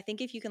 Like, I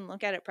think if you can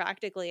look at it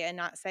practically and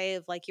not say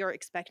of like you're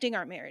expecting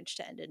our marriage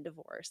to end in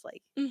divorce,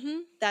 like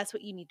Mhm. that's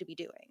what you need to be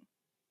doing.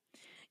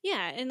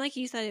 Yeah, and like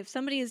you said, if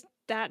somebody is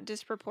that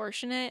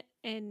disproportionate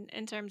in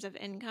terms of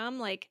income,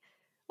 like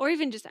or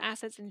even just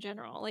assets in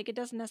general, like it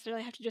doesn't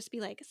necessarily have to just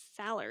be like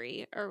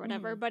salary or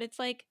whatever, but it's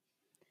like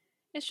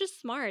it's just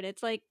smart.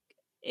 It's like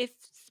if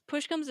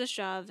push comes to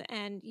shove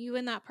and you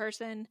and that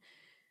person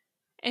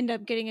end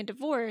up getting a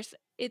divorce,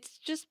 it's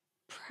just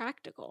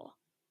practical.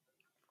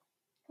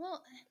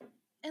 Well,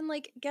 and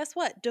like, guess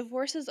what?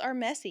 Divorces are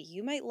messy.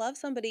 You might love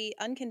somebody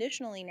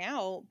unconditionally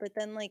now, but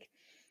then like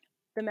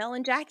the Mel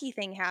and Jackie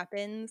thing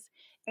happens,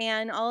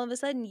 and all of a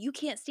sudden you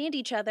can't stand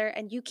each other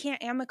and you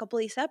can't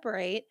amicably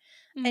separate.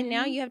 And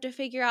now Mhm. you have to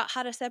figure out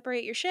how to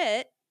separate your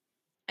shit.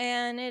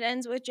 And it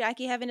ends with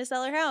Jackie having to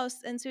sell her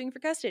house and suing for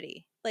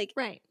custody. Like,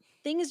 Right.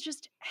 things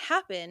just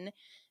happen.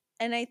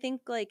 And I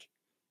think like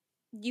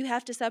you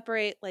have to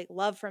separate like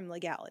love from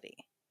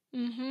legality.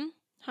 Mhm.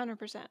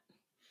 100%.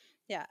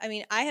 Yeah. I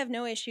mean, I have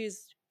no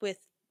issues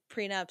with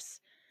prenups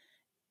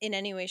in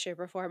any way, shape,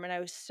 or form. And I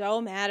was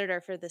so mad at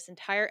her for this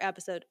entire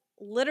episode,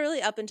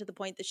 literally up until the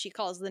point that she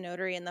calls the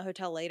notary in the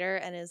hotel later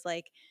and is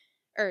like,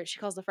 or she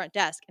calls the front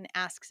desk and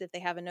asks if they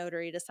have a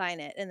notary to sign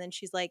it. And then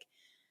she's like,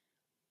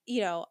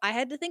 I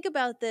had to think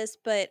about this,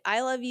 but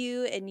I love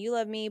you and you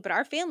love me, but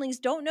our families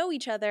don't know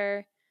each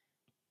other.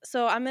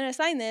 So I'm going to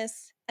sign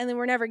this and then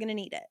we're never going to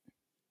need it.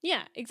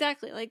 Yeah,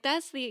 exactly. Like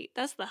that's the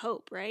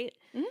hope, right?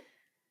 Mhm.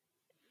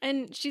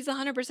 And she's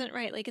 100%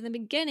 right. Like in the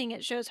beginning,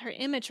 it shows her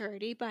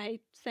immaturity by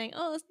saying,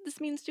 "Oh,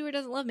 this means Stuart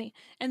doesn't love me,"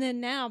 and then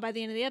now by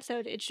the end of the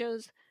episode, it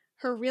shows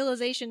her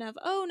realization of,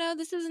 "Oh no,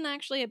 this isn't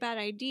actually a bad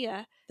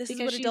idea," This is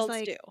because what she's adults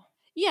like, do.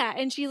 yeah,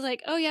 and she's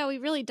like, "Oh yeah, we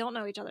really don't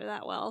know each other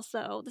that well,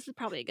 so this is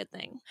probably a good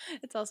thing."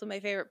 It's also my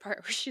favorite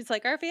part where she's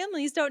like, our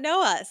families don't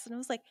know us. And I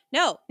was like,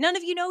 no, none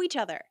of you know each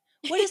other.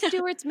 What is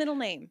Stuart's middle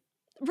name?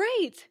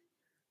 Right,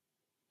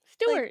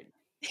 Like,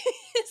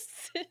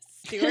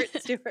 Stuart.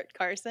 Stuart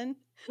Carson.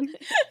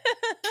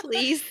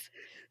 Please.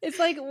 It's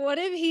like, what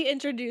if he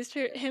introduced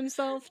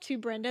himself to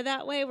Brenda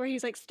that way, where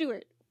he's like,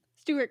 Stuart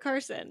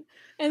Carson,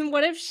 and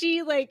what if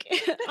she like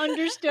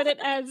understood it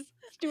as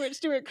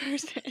Stuart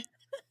Carson?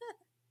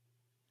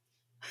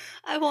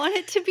 I want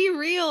it to be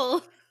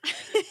real.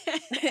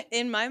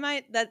 In my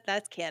mind,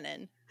 that's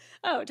canon.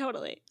 Oh,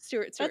 totally.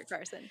 Stuart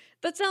Carson.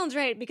 That sounds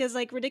right, because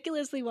like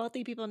ridiculously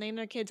wealthy people name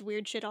their kids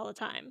weird shit all the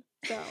time.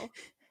 So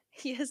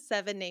He has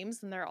 7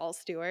 names and they're all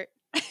Stuart.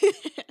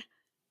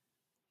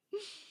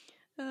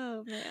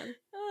 oh man.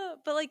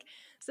 But like,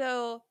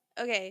 so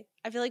okay,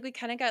 I feel like we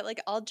kind of got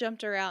like all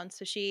jumped around.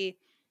 So she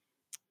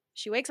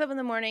wakes up in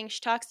the morning, she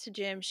talks to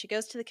Jim, she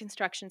goes to the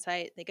construction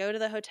site, they go to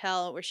the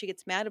hotel where she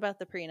gets mad about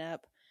the prenup.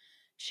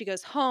 She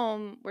goes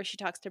home where she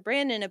talks to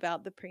Brandon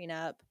about the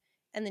prenup,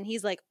 and then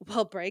he's like,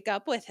 well, break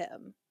up with him.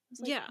 I was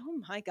like, Yeah.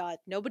 oh my God,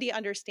 nobody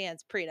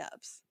understands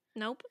prenups.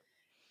 Nope.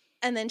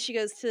 And then she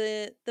goes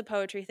to the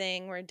poetry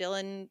thing where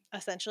Dylan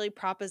essentially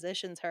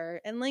propositions her.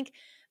 And like,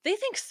 they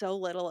think so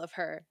little of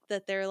her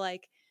that they're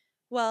like,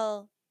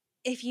 well,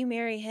 if you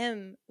marry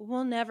him,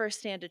 we'll never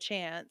stand a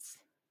chance.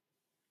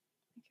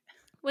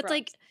 What's Gross.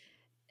 like,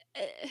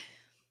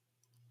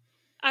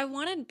 I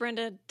wanted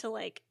Brenda to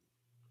like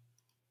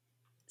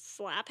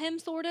slap him,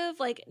 sort of,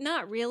 like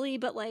not really,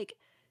 but like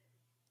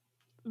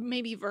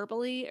maybe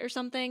verbally or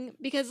something,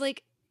 because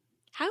like,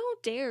 how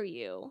dare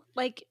you?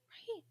 Like,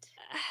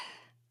 Right.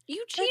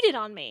 you cheated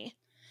on me.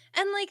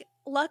 And like,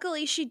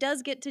 luckily she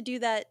does get to do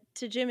that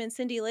to Jim and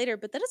Cindy later,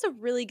 but that is a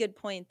really good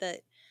point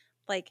that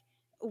like,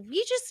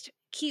 we just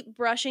keep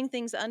brushing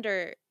things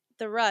under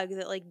the rug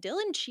that like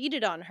Dylan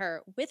cheated on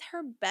her with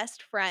her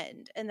best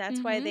friend, and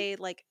that's why Mhm. they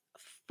like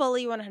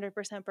fully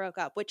 100% broke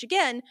up, which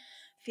again,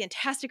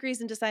 fantastic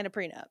reason to sign a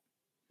prenup.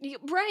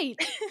 Right.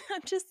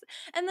 I'm just,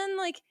 and then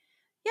like,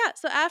 yeah,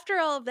 so after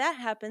all of that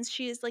happens,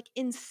 she is like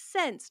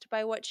incensed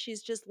by what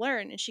she's just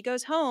learned, and she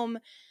goes home.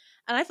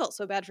 And I felt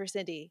so bad for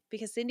Cindy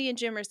because Cindy and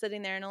Jim are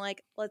sitting there and are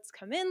like, let's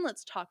come in,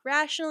 let's talk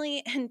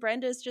rationally. And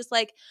Brenda's just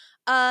like,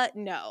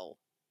 no.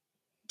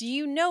 Do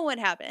you know what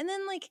happened? And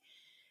then like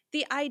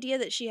the idea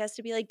that she has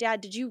to be like,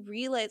 Dad, did you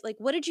realize, like,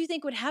 what did you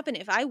think would happen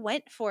if I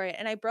went for it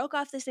and I broke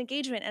off this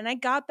engagement and I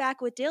got back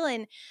with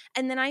Dylan,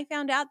 and then I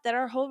found out that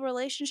our whole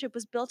relationship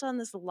was built on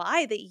this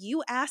lie that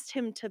you asked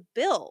him to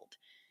build?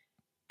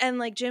 And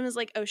like Jim is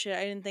like, oh shit,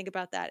 I didn't think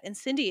about that. And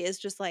Cindy is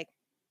just like,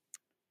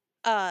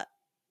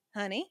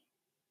 honey,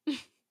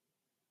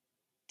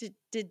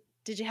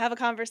 did you have a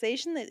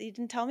conversation that you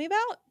didn't tell me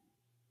about?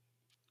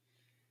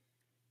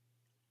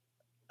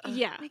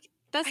 Yeah. Like,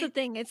 That's the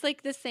thing. It's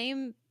like the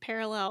same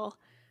parallel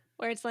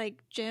where it's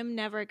like Jim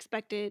never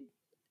expected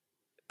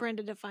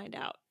Brenda to find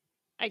out,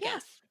 I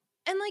guess.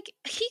 And like,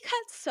 he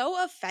got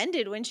so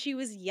offended when she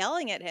was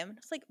yelling at him.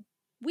 It's like,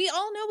 we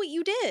all know what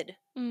you did.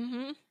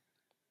 Mm-hmm.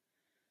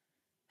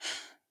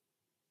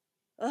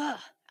 Ugh,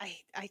 I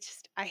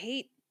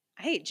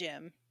hate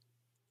Jim.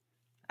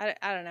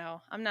 I don't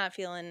know. I'm not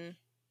feeling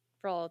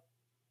real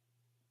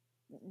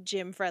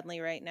Jim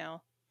friendly right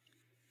now.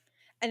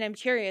 And I'm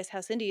curious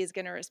how Cindy is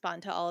going to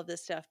respond to all of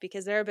this stuff,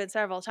 because there have been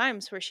several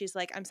times where she's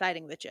like, I'm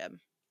siding with Jim.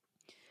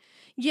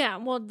 Yeah,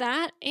 well,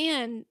 that,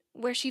 and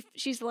where she's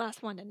the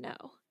last one to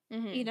know.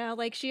 Mm-hmm. You know,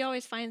 like she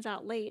always finds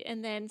out late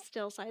and then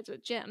still sides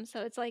with Jim.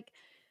 So it's like,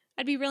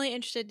 I'd be really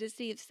interested to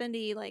see if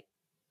Cindy like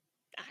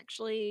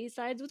actually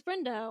sides with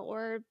Brenda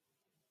or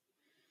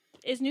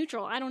is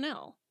neutral. I don't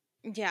know.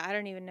 Yeah, I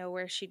don't even know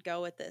where she'd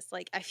go with this.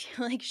 Like, I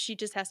feel like she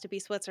just has to be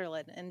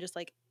Switzerland and just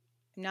like,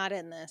 I'm not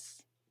in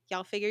this.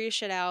 Y'all figure your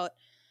shit out.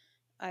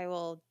 I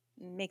will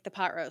make the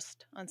pot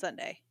roast on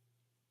Sunday.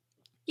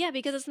 Yeah,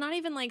 because it's not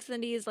even like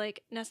Cindy is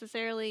like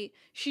necessarily,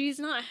 she's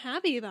not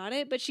happy about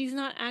it, but she's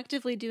not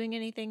actively doing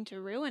anything to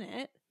ruin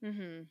it.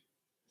 Mm-hmm.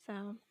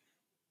 So,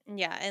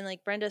 Yeah, and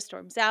like Brenda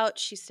storms out.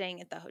 She's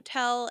staying at the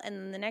hotel. And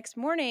then the next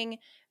morning,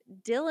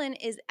 Dylan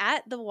is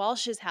at the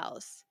Walsh's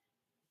house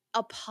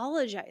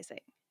apologizing.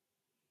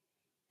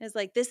 It's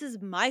like, this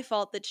is my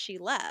fault that she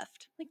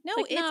left. Like, no,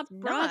 it's like, it's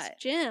nah, bruh, not.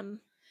 Jim.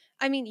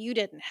 I mean, you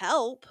didn't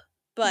help,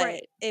 but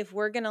Right. if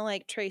we're going to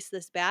like trace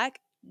this back,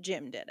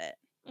 Jim did it.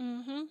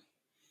 Mm-hmm.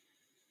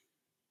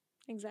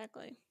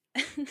 Exactly.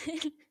 And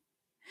then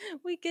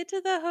we get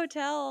to the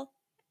hotel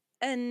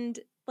and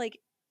like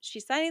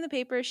she's signing the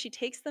papers. She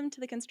takes them to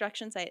the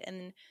construction site.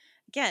 And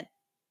again,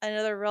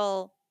 another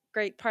real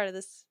great part of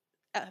this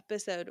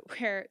episode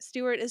where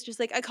Stuart is just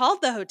like, I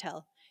called the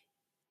hotel.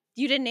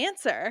 You didn't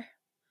answer.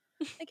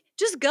 Like,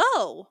 just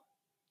go.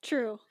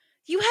 True.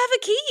 You have a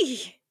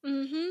key.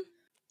 Mm-hmm.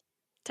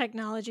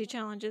 Technology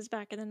challenges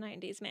back in the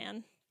 90s,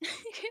 man.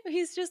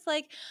 He's just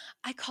like,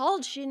 I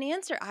called, she didn't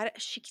answer.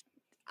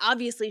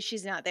 Obviously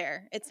she's not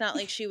there. It's not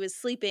like she was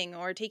sleeping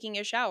or taking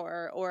a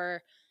shower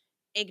or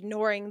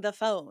ignoring the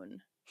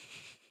phone.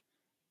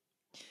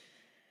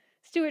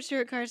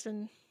 Stuart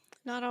Carson,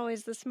 not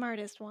always the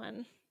smartest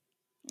one.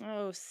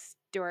 Oh,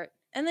 Stuart.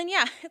 And then,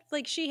 yeah, it's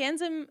like she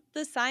hands him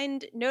the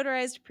signed,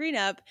 notarized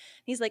prenup.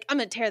 He's like, I'm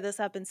going to tear this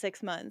up in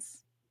 6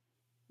 months.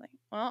 Like,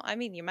 well, I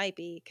mean, you might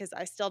be, because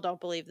I still don't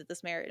believe that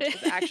this marriage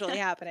is actually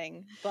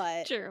happening,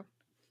 but True.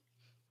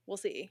 we'll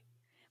see.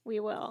 We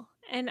will.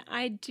 And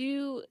I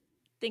do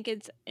think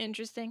it's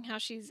interesting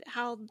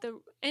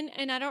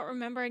and I don't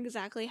remember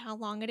exactly how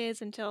long it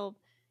is until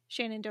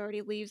Shannon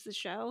Doherty leaves the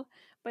show,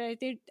 but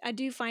I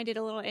do find it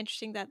a little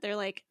interesting that they're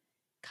like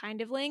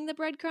kind of laying the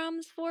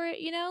breadcrumbs for it,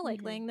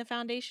 like laying the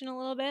foundation a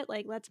little bit.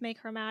 Like, let's make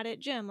her mad at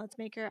Jim. Let's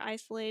make her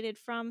isolated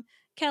from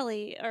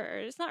Kelly, or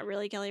it's not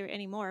really Kelly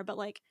anymore, but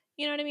like,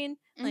 you know what I mean?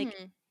 Like,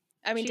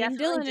 I mean, she and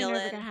definitely Dylan are never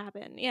Dylan. gonna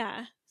happen.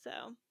 Yeah. So.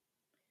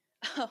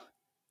 Oh,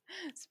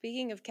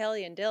 speaking of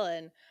Kelly and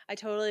Dylan, I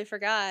totally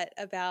forgot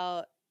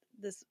about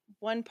this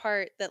one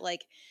part that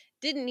like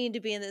didn't need to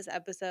be in this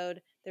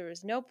episode. There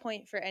was no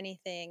point for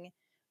anything,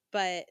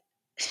 but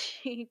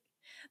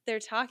they're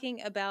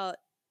talking about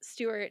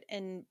Stuart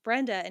and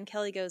Brenda, and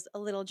Kelly goes, "A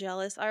little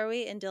jealous, are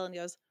we?" And Dylan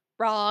goes,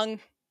 "Wrong."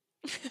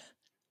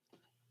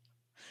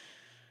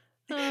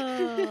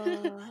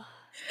 Oh.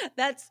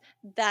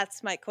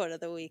 That's my quote of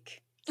the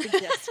week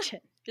suggestion.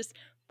 Just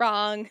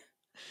wrong.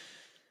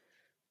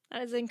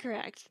 That is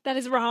incorrect. That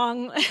is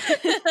wrong.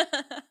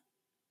 That's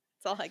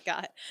all I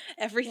got.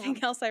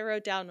 Everything else I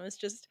wrote down was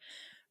just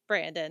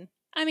Brandon.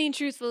 I mean,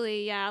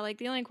 truthfully, yeah, like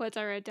the only quotes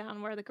I wrote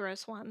down were the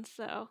gross ones,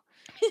 so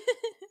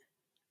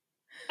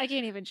I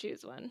can't even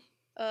choose one.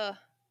 I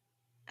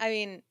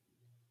mean,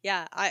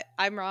 yeah,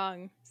 I'm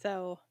wrong,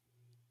 so.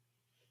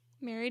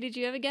 Mary, did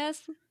you have a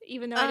guess?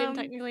 Even though I didn't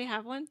technically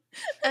have one?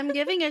 I'm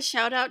giving a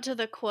shout out to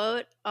the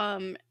quote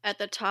at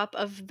the top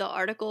of the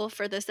article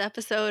for this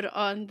episode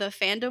on the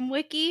fandom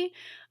wiki.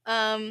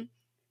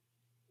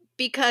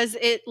 Because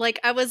it, like,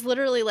 I was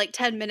literally like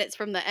 10 minutes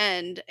from the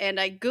end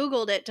and I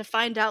Googled it to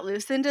find out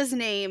Lucinda's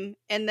name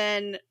and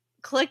then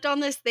clicked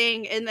on this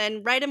thing, and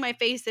then right in my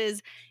face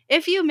is,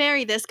 if you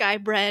marry this guy,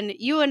 Bren,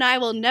 you and I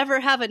will never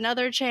have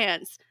another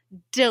chance.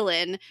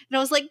 Dylan. And I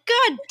was like,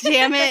 God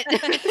damn it.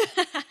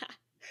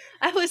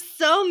 I was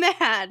so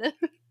mad.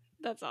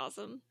 That's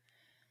awesome.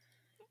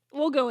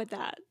 We'll go with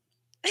that.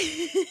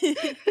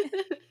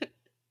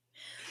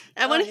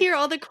 I want to hear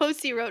all the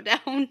quotes you wrote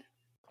down.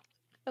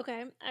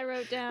 Okay, I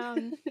wrote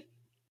down.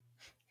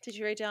 Did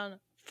you write down,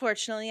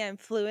 fortunately, I'm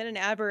fluent in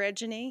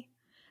Aborigine?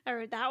 I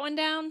wrote that one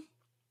down.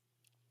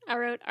 I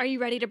wrote, are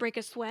you ready to break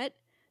a sweat?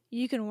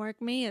 You can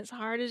work me as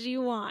hard as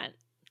you want.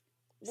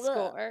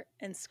 Score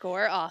and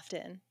score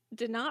often.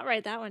 Did not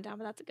write that one down,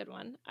 but that's a good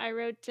one. I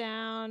wrote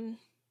down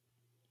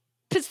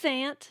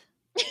Pissant.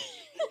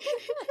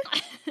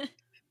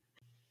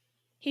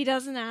 He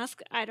doesn't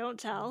ask, I don't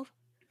tell.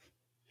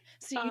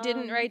 So you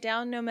didn't write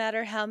down, no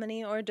matter how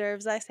many hors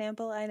d'oeuvres I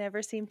sample, I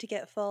never seem to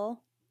get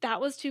full? That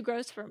was too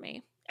gross for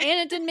me. And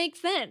it didn't make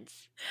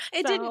sense.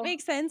 It didn't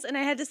make sense, and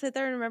I had to sit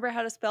there and remember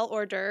how to spell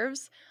hors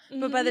d'oeuvres.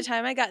 But by the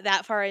time I got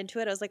that far into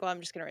it, I was like, well,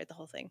 I'm just going to write the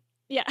whole thing.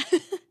 Yeah.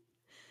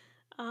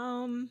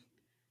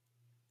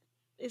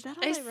 Is that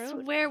all I wrote?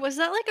 I swear, was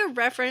that like a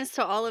reference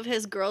to all of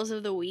his girls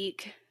of the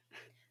week?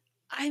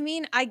 I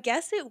mean, I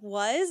guess it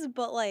was,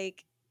 but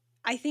like,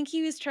 I think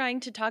he was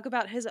trying to talk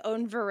about his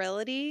own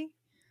virility,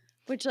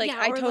 which like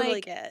I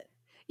totally get.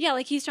 Yeah,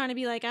 like he's trying to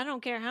be like, I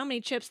don't care how many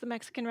chips the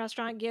Mexican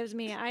restaurant gives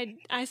me,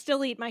 I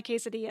still eat my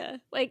quesadilla.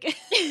 Like,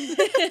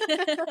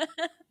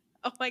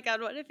 oh my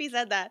God, what if he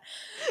said that?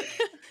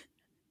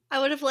 I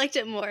would have liked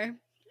it more.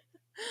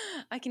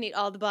 I can eat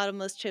all the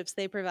bottomless chips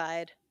they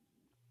provide.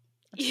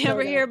 You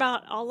ever hear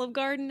about Olive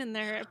Garden and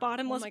their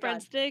bottomless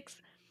breadsticks?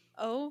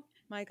 Oh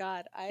my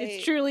God.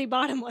 It's truly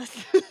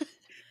bottomless.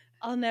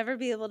 I'll never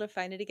be able to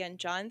find it again.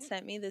 John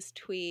sent me this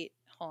tweet.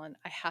 Hold on,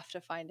 I have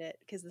to find it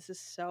because this is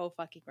so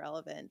fucking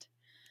relevant.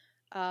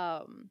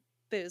 But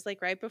it was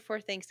like right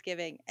before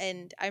Thanksgiving,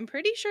 and I'm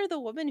pretty sure the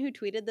woman who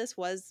tweeted this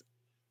was,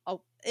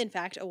 in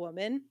fact, a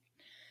woman.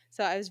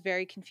 So I was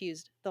very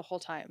confused the whole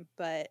time.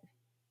 But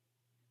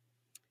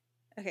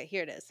okay,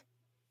 here it is.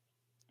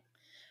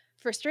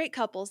 For straight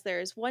couples, there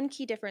is one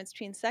key difference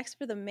between sex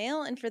for the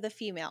male and for the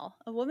female.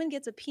 A woman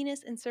gets a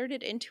penis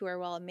inserted into her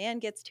while a man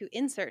gets to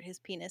insert his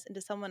penis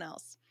into someone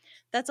else.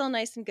 That's all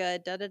nice and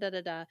good,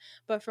 da-da-da-da-da.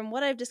 But from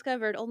what I've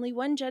discovered, only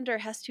one gender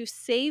has to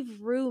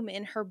save room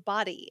in her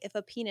body if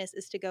a penis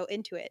is to go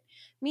into it.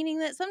 Meaning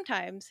that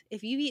sometimes,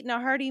 if you've eaten a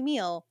hearty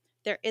meal,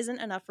 there isn't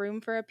enough room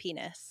for a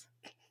penis.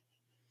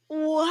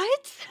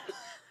 What?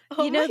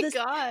 Oh my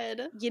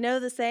God. You know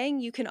the saying,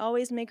 you can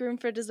always make room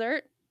for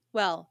dessert?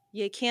 Well,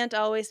 you can't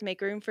always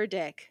make room for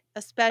dick,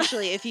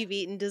 especially if you've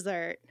eaten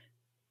dessert.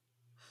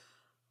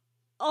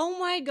 Oh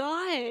my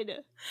God.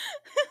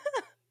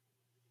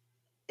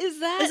 Is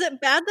it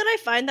bad that I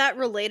find that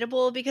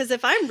relatable? Because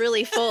if I'm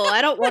really full,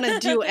 I don't want to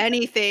do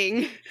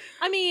anything.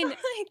 I mean,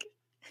 like,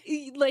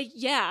 Like,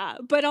 yeah,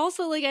 but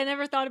also, like, I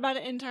never thought about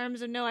it in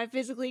terms of, no, I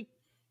physically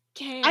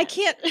can't. I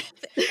can't.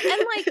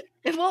 And, like,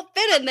 It won't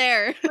fit in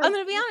there. I'm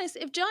going to be honest.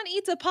 If John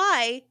eats a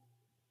pie,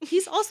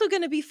 he's also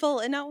going to be full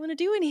and not want to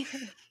do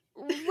anything.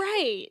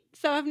 Right.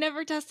 So I've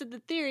never tested the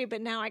theory,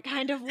 but now I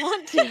kind of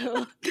want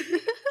to.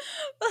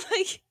 But,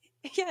 like,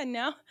 yeah,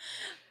 now.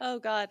 Oh,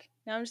 God.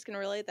 Now I'm just going to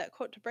relate that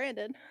quote to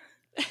Brandon.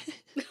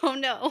 Oh,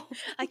 no.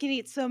 I can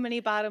eat so many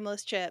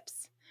bottomless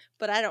chips,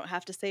 but I don't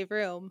have to save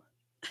room.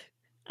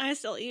 I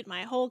still eat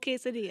my whole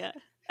quesadilla.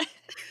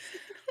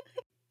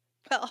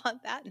 Well, on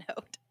that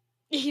note,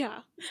 Yeah.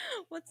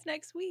 what's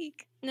next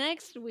week?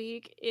 Next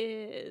week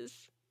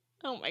is,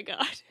 oh my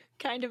God,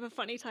 kind of a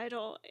funny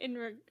title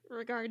in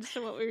regards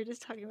to what we were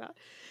just talking about.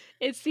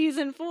 It's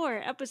season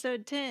 4,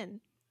 episode 10.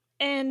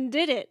 And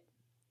did it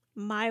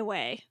my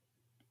way.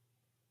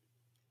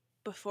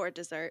 Before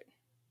dessert.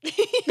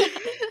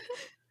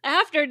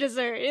 After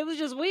dessert. It was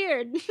just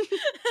weird.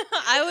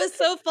 I was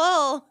so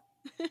full.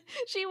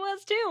 She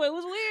was too. It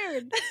was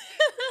weird.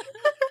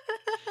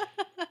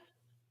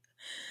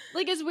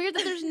 Like, it's weird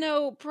that there's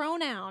no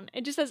pronoun.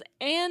 It just says,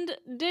 and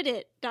did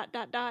it, ...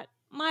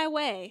 my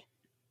way.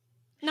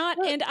 Not,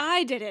 Well, and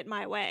I did it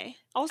my way.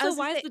 Also, was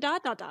gonna why is say-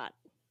 the ...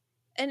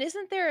 And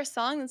isn't there a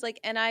song that's like,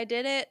 and I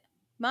did it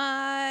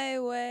my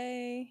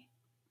way?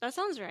 That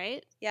sounds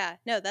right. Yeah,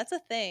 no, that's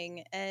a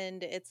thing.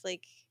 And it's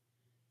like,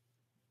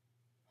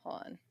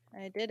 hold on.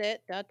 I did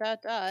it, ...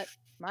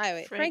 my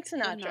way. Frank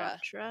Sinatra.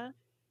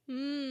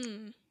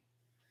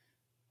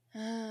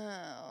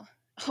 Oh.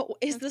 Oh,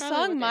 is That's the probably song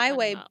what they're My talking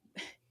Way about.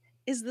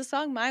 is the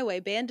song My Way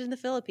banned in the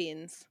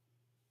Philippines?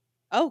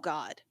 Oh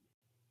God.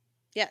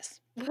 Yes.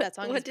 That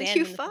song is What did banned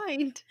you in the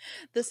find?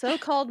 The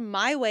so-called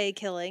My Way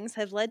killings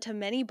have led to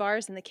many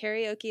bars in the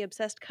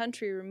karaoke-obsessed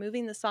country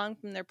removing the song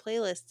from their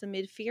playlists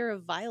amid fear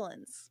of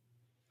violence.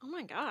 Oh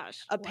my gosh.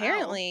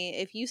 Apparently,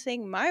 if you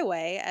sing My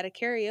Way at a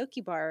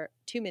karaoke bar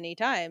too many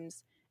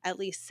times, at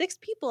least 6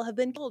 people have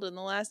been killed in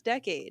the last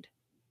decade.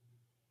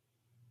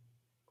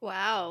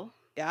 Wow.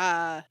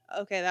 Yeah.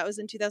 Okay, that was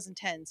in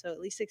 2010, so at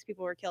least 6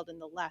 people were killed in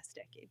the last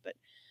decade. But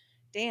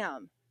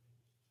damn.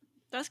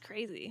 That's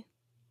crazy.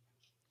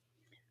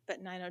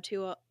 But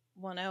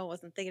 90210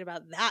 wasn't thinking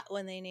about that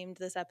when they named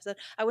this episode.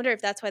 I wonder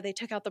if that's why they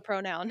took out the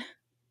pronoun.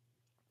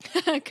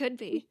 Could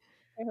be.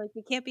 They're like,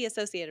 we can't be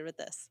associated with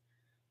this.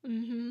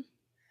 Mm-hmm.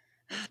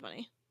 That's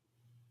funny.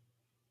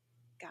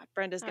 God,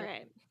 Brenda's All gonna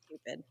right. be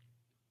stupid.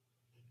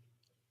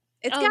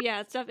 It's Oh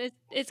yeah, stuff.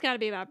 It's got to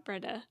be about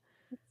Brenda.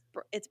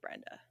 it's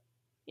Brenda.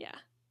 Yeah.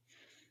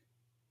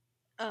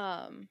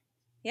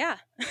 Yeah.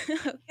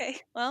 Okay.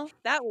 Well,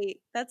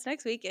 that's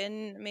next week,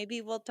 and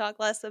maybe we'll talk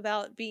less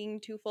about being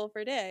too full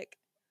for dick.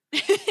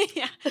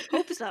 Yeah.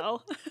 Hope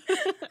so.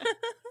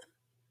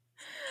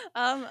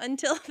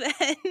 Until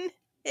then,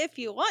 if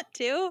you want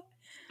to,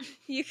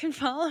 you can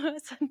follow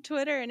us on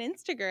Twitter and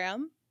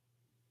Instagram.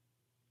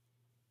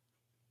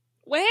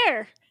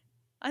 Where?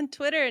 On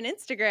Twitter and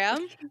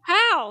Instagram.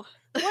 How?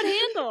 What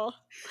handle?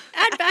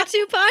 At Back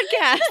to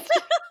Podcast.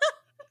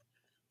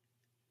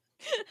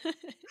 I'm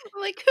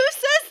like, who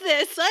says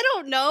this? I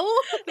don't know.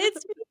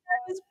 It's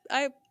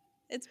because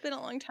it's been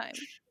a long time.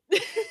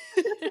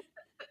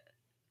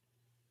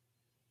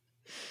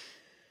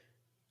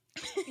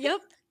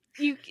 Yep.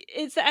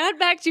 It's the Add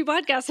Back to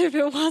Podcast if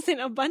it wasn't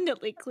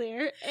abundantly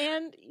clear.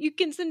 And you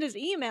can send us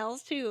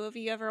emails too if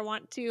you ever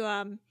want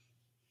to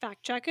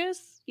fact check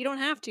us. You don't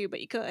have to,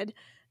 but you could.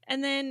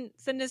 And then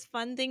send us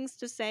fun things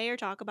to say or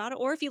talk about it.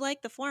 Or if you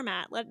like the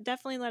format,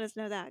 definitely let us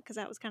know that, because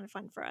that was kind of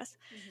fun for us.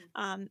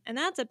 Mm-hmm. And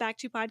that's at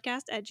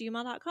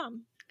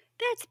backtopodcast@gmail.com.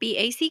 That's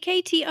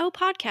BACKTO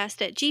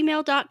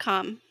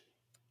podcast@gmail.com.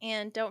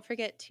 And don't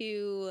forget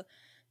to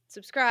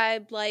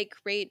subscribe, like,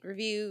 rate,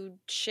 review,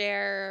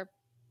 share,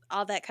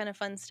 all that kind of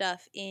fun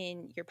stuff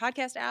in your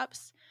podcast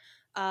apps.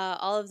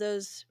 All of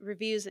those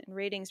reviews and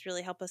ratings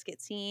really help us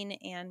get seen,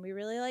 and we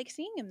really like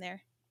seeing them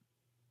there.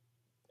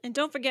 And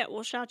don't forget,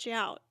 we'll shout you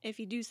out if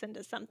you do send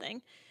us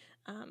something.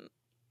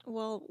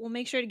 We'll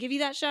make sure to give you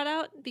that shout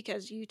out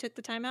because you took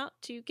the time out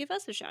to give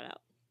us a shout out.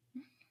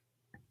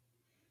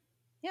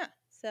 Yeah,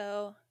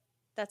 so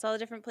that's all the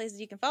different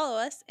places you can follow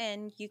us,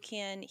 and you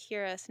can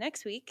hear us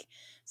next week.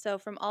 So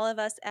from all of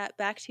us at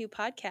Back to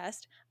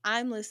Podcast,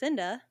 I'm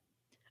Lucinda.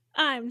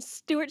 I'm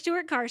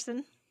Stuart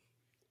Carson.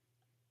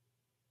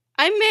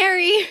 I'm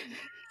Mary.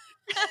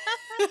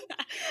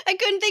 I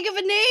couldn't think of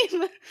a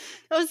name.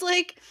 I was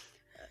like,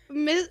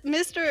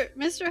 Mr.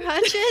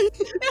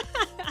 Hutchins?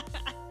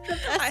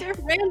 Professor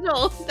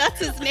Randall. That's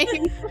his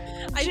name.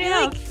 I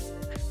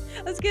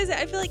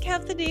feel like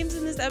half the names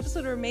in this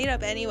episode were made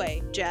up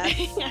anyway. Jeff,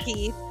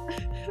 Keith,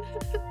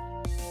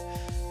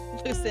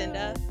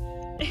 Lucinda.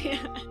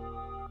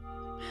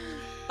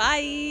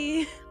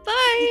 Bye.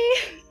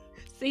 Bye.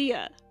 See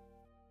ya.